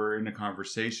when we're in a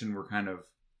conversation, we're kind of...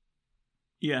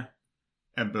 Yeah.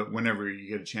 But whenever you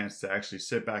get a chance to actually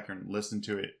sit back and listen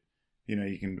to it,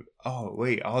 you can, oh,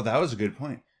 wait, oh, that was a good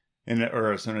point.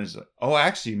 Or sometimes, oh,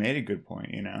 actually, you made a good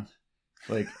point,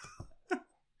 Like...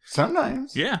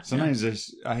 Sometimes. Yeah. Sometimes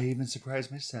I even surprise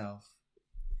myself.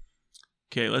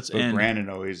 Okay, let's end. Brandon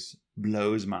always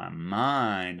blows my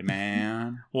mind,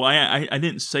 man. Well, I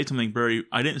didn't say something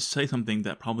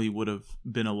that probably would have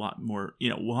been a lot more,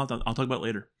 I'll talk about it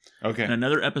later. Okay. In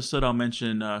another episode I'll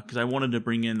mention, because I wanted to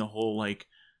bring in the whole like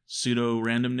pseudo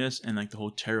randomness and like the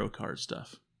whole tarot card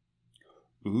stuff.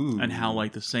 Ooh. And how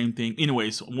like the same thing.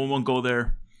 Anyways, we won't go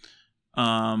there.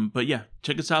 But yeah,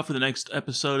 check us out for the next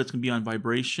episode. It's gonna be on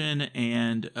vibration,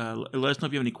 and let us know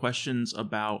if you have any questions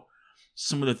about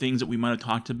some of the things that we might have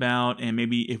talked about, and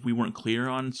maybe if we weren't clear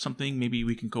on something, maybe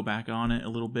we can go back on it a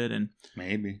little bit and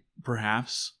maybe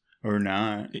perhaps or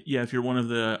not. Yeah, if you're one of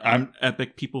the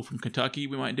epic people from Kentucky,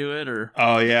 we might do it. Or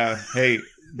oh yeah, hey,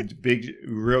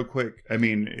 real quick. I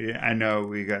mean, I know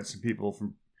we got some people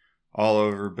from all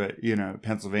over, but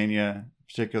Pennsylvania in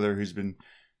particular who's been.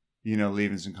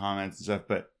 Leaving some comments and stuff,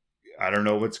 but I don't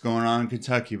know what's going on in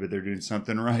Kentucky, but they're doing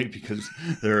something right because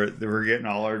we're getting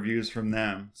all our views from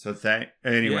them. So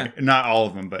not all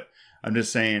of them, but I'm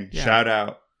just saying, shout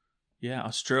out. Yeah,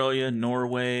 Australia,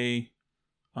 Norway,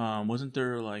 wasn't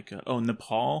there like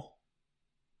Nepal?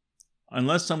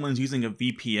 Unless someone's using a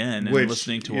VPN and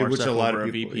listening to our stuff over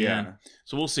a VPN, yeah.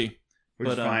 So we'll see. Which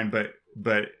is fine,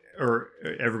 but or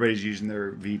everybody's using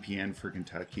their VPN for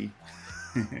Kentucky.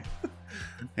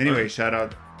 Anyway, shout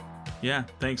out. Yeah,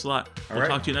 thanks a lot. We'll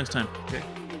talk to you next time. Okay.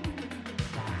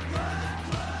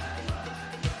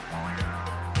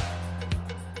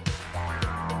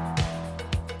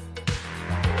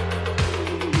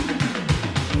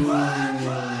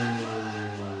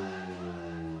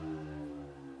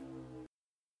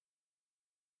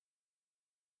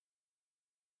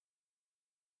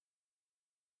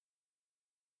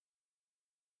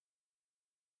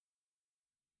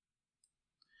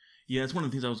 Yeah, it's one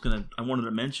of the things I wanted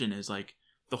to mention is like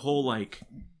the whole like,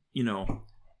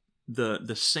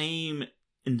 the same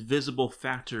invisible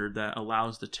factor that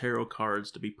allows the tarot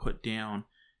cards to be put down.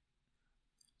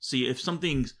 See, if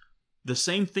something's the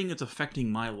same thing that's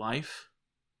affecting my life,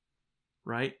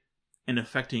 right, and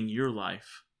affecting your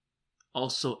life,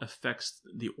 also affects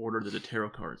the order that the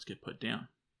tarot cards get put down.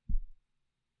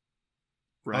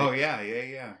 Right? Oh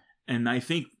yeah. And I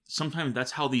think sometimes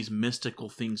that's how these mystical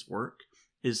things work.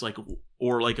 Is like,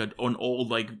 or like an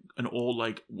old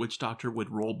witch doctor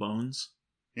would roll bones.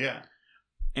 Yeah.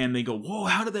 And they go, whoa,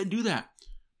 how did they do that?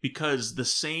 Because the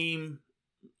same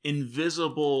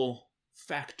invisible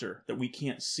factor that we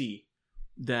can't see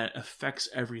that affects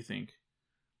everything.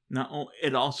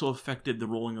 It also affected the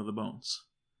rolling of the bones.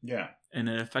 Yeah. And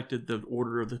it affected the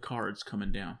order of the cards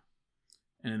coming down.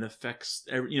 and it affects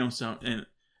every, so, and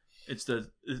it's the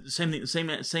same thing,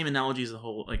 same analogy as the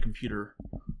whole like computer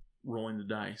rolling the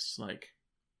dice. Like,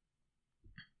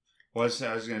 well,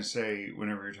 I was gonna say,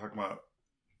 whenever you're talking about,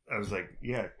 I was like,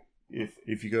 yeah,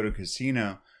 if you go to a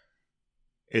casino,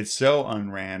 it's so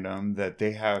unrandom that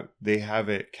they have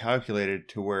it calculated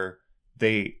to where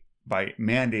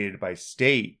mandated by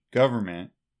state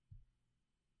government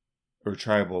or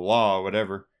tribal law,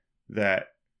 whatever, that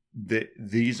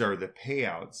these are the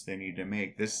payouts they need to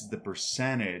make. This is the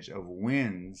percentage of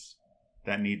wins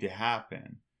that need to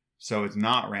happen. So it's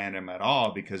not random at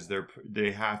all, because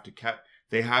they have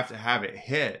to have it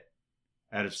hit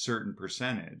at a certain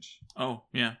percentage. Oh,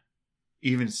 yeah.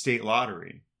 Even state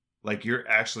lottery. Like,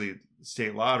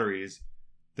 state lotteries,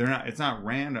 it's not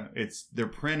random. They're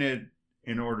printed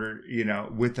in order,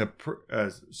 with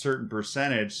a certain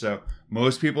percentage. So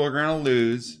most people are going to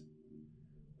lose,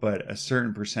 but a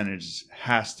certain percentage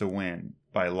has to win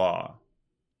by law.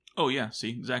 Oh, yeah. See,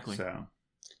 exactly. So,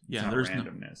 yeah, there's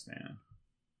randomness, man.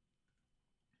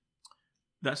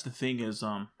 That's the thing is,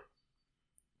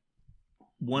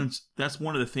 that's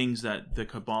one of the things that the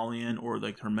Kabbalion or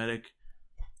like Hermetic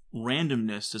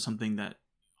randomness is something that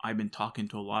I've been talking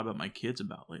to a lot about my kids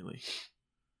about lately.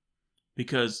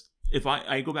 Because if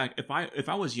I go back, if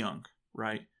I was young,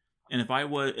 right, and if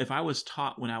I was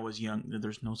taught when I was young that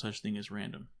there's no such thing as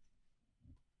random,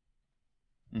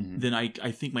 mm-hmm. then I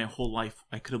think my whole life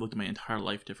I could have looked at my entire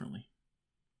life differently.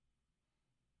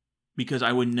 Because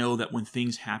I would know that when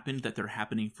things happen, that they're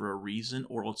happening for a reason,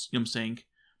 or else, I'm saying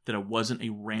that it wasn't a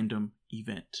random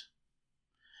event.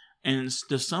 And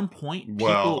to some point,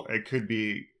 it could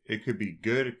be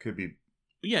good. It could be,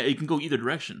 yeah, it can go either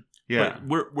direction. Yeah,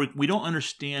 but we don't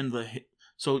understand the.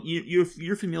 So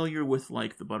you're familiar with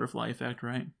like the butterfly effect,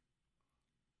 right?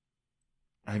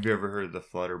 Have you ever heard of the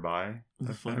flutterby?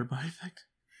 The flutterby effect.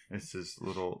 He's a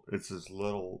little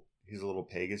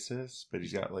Pegasus, but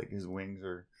he's got like his wings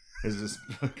are. Is this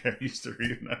book I used to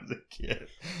read when I was a kid?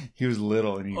 He was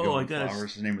little and he'd go on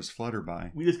flowers. His name was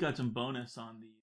Flutterby. We just got some bonus on the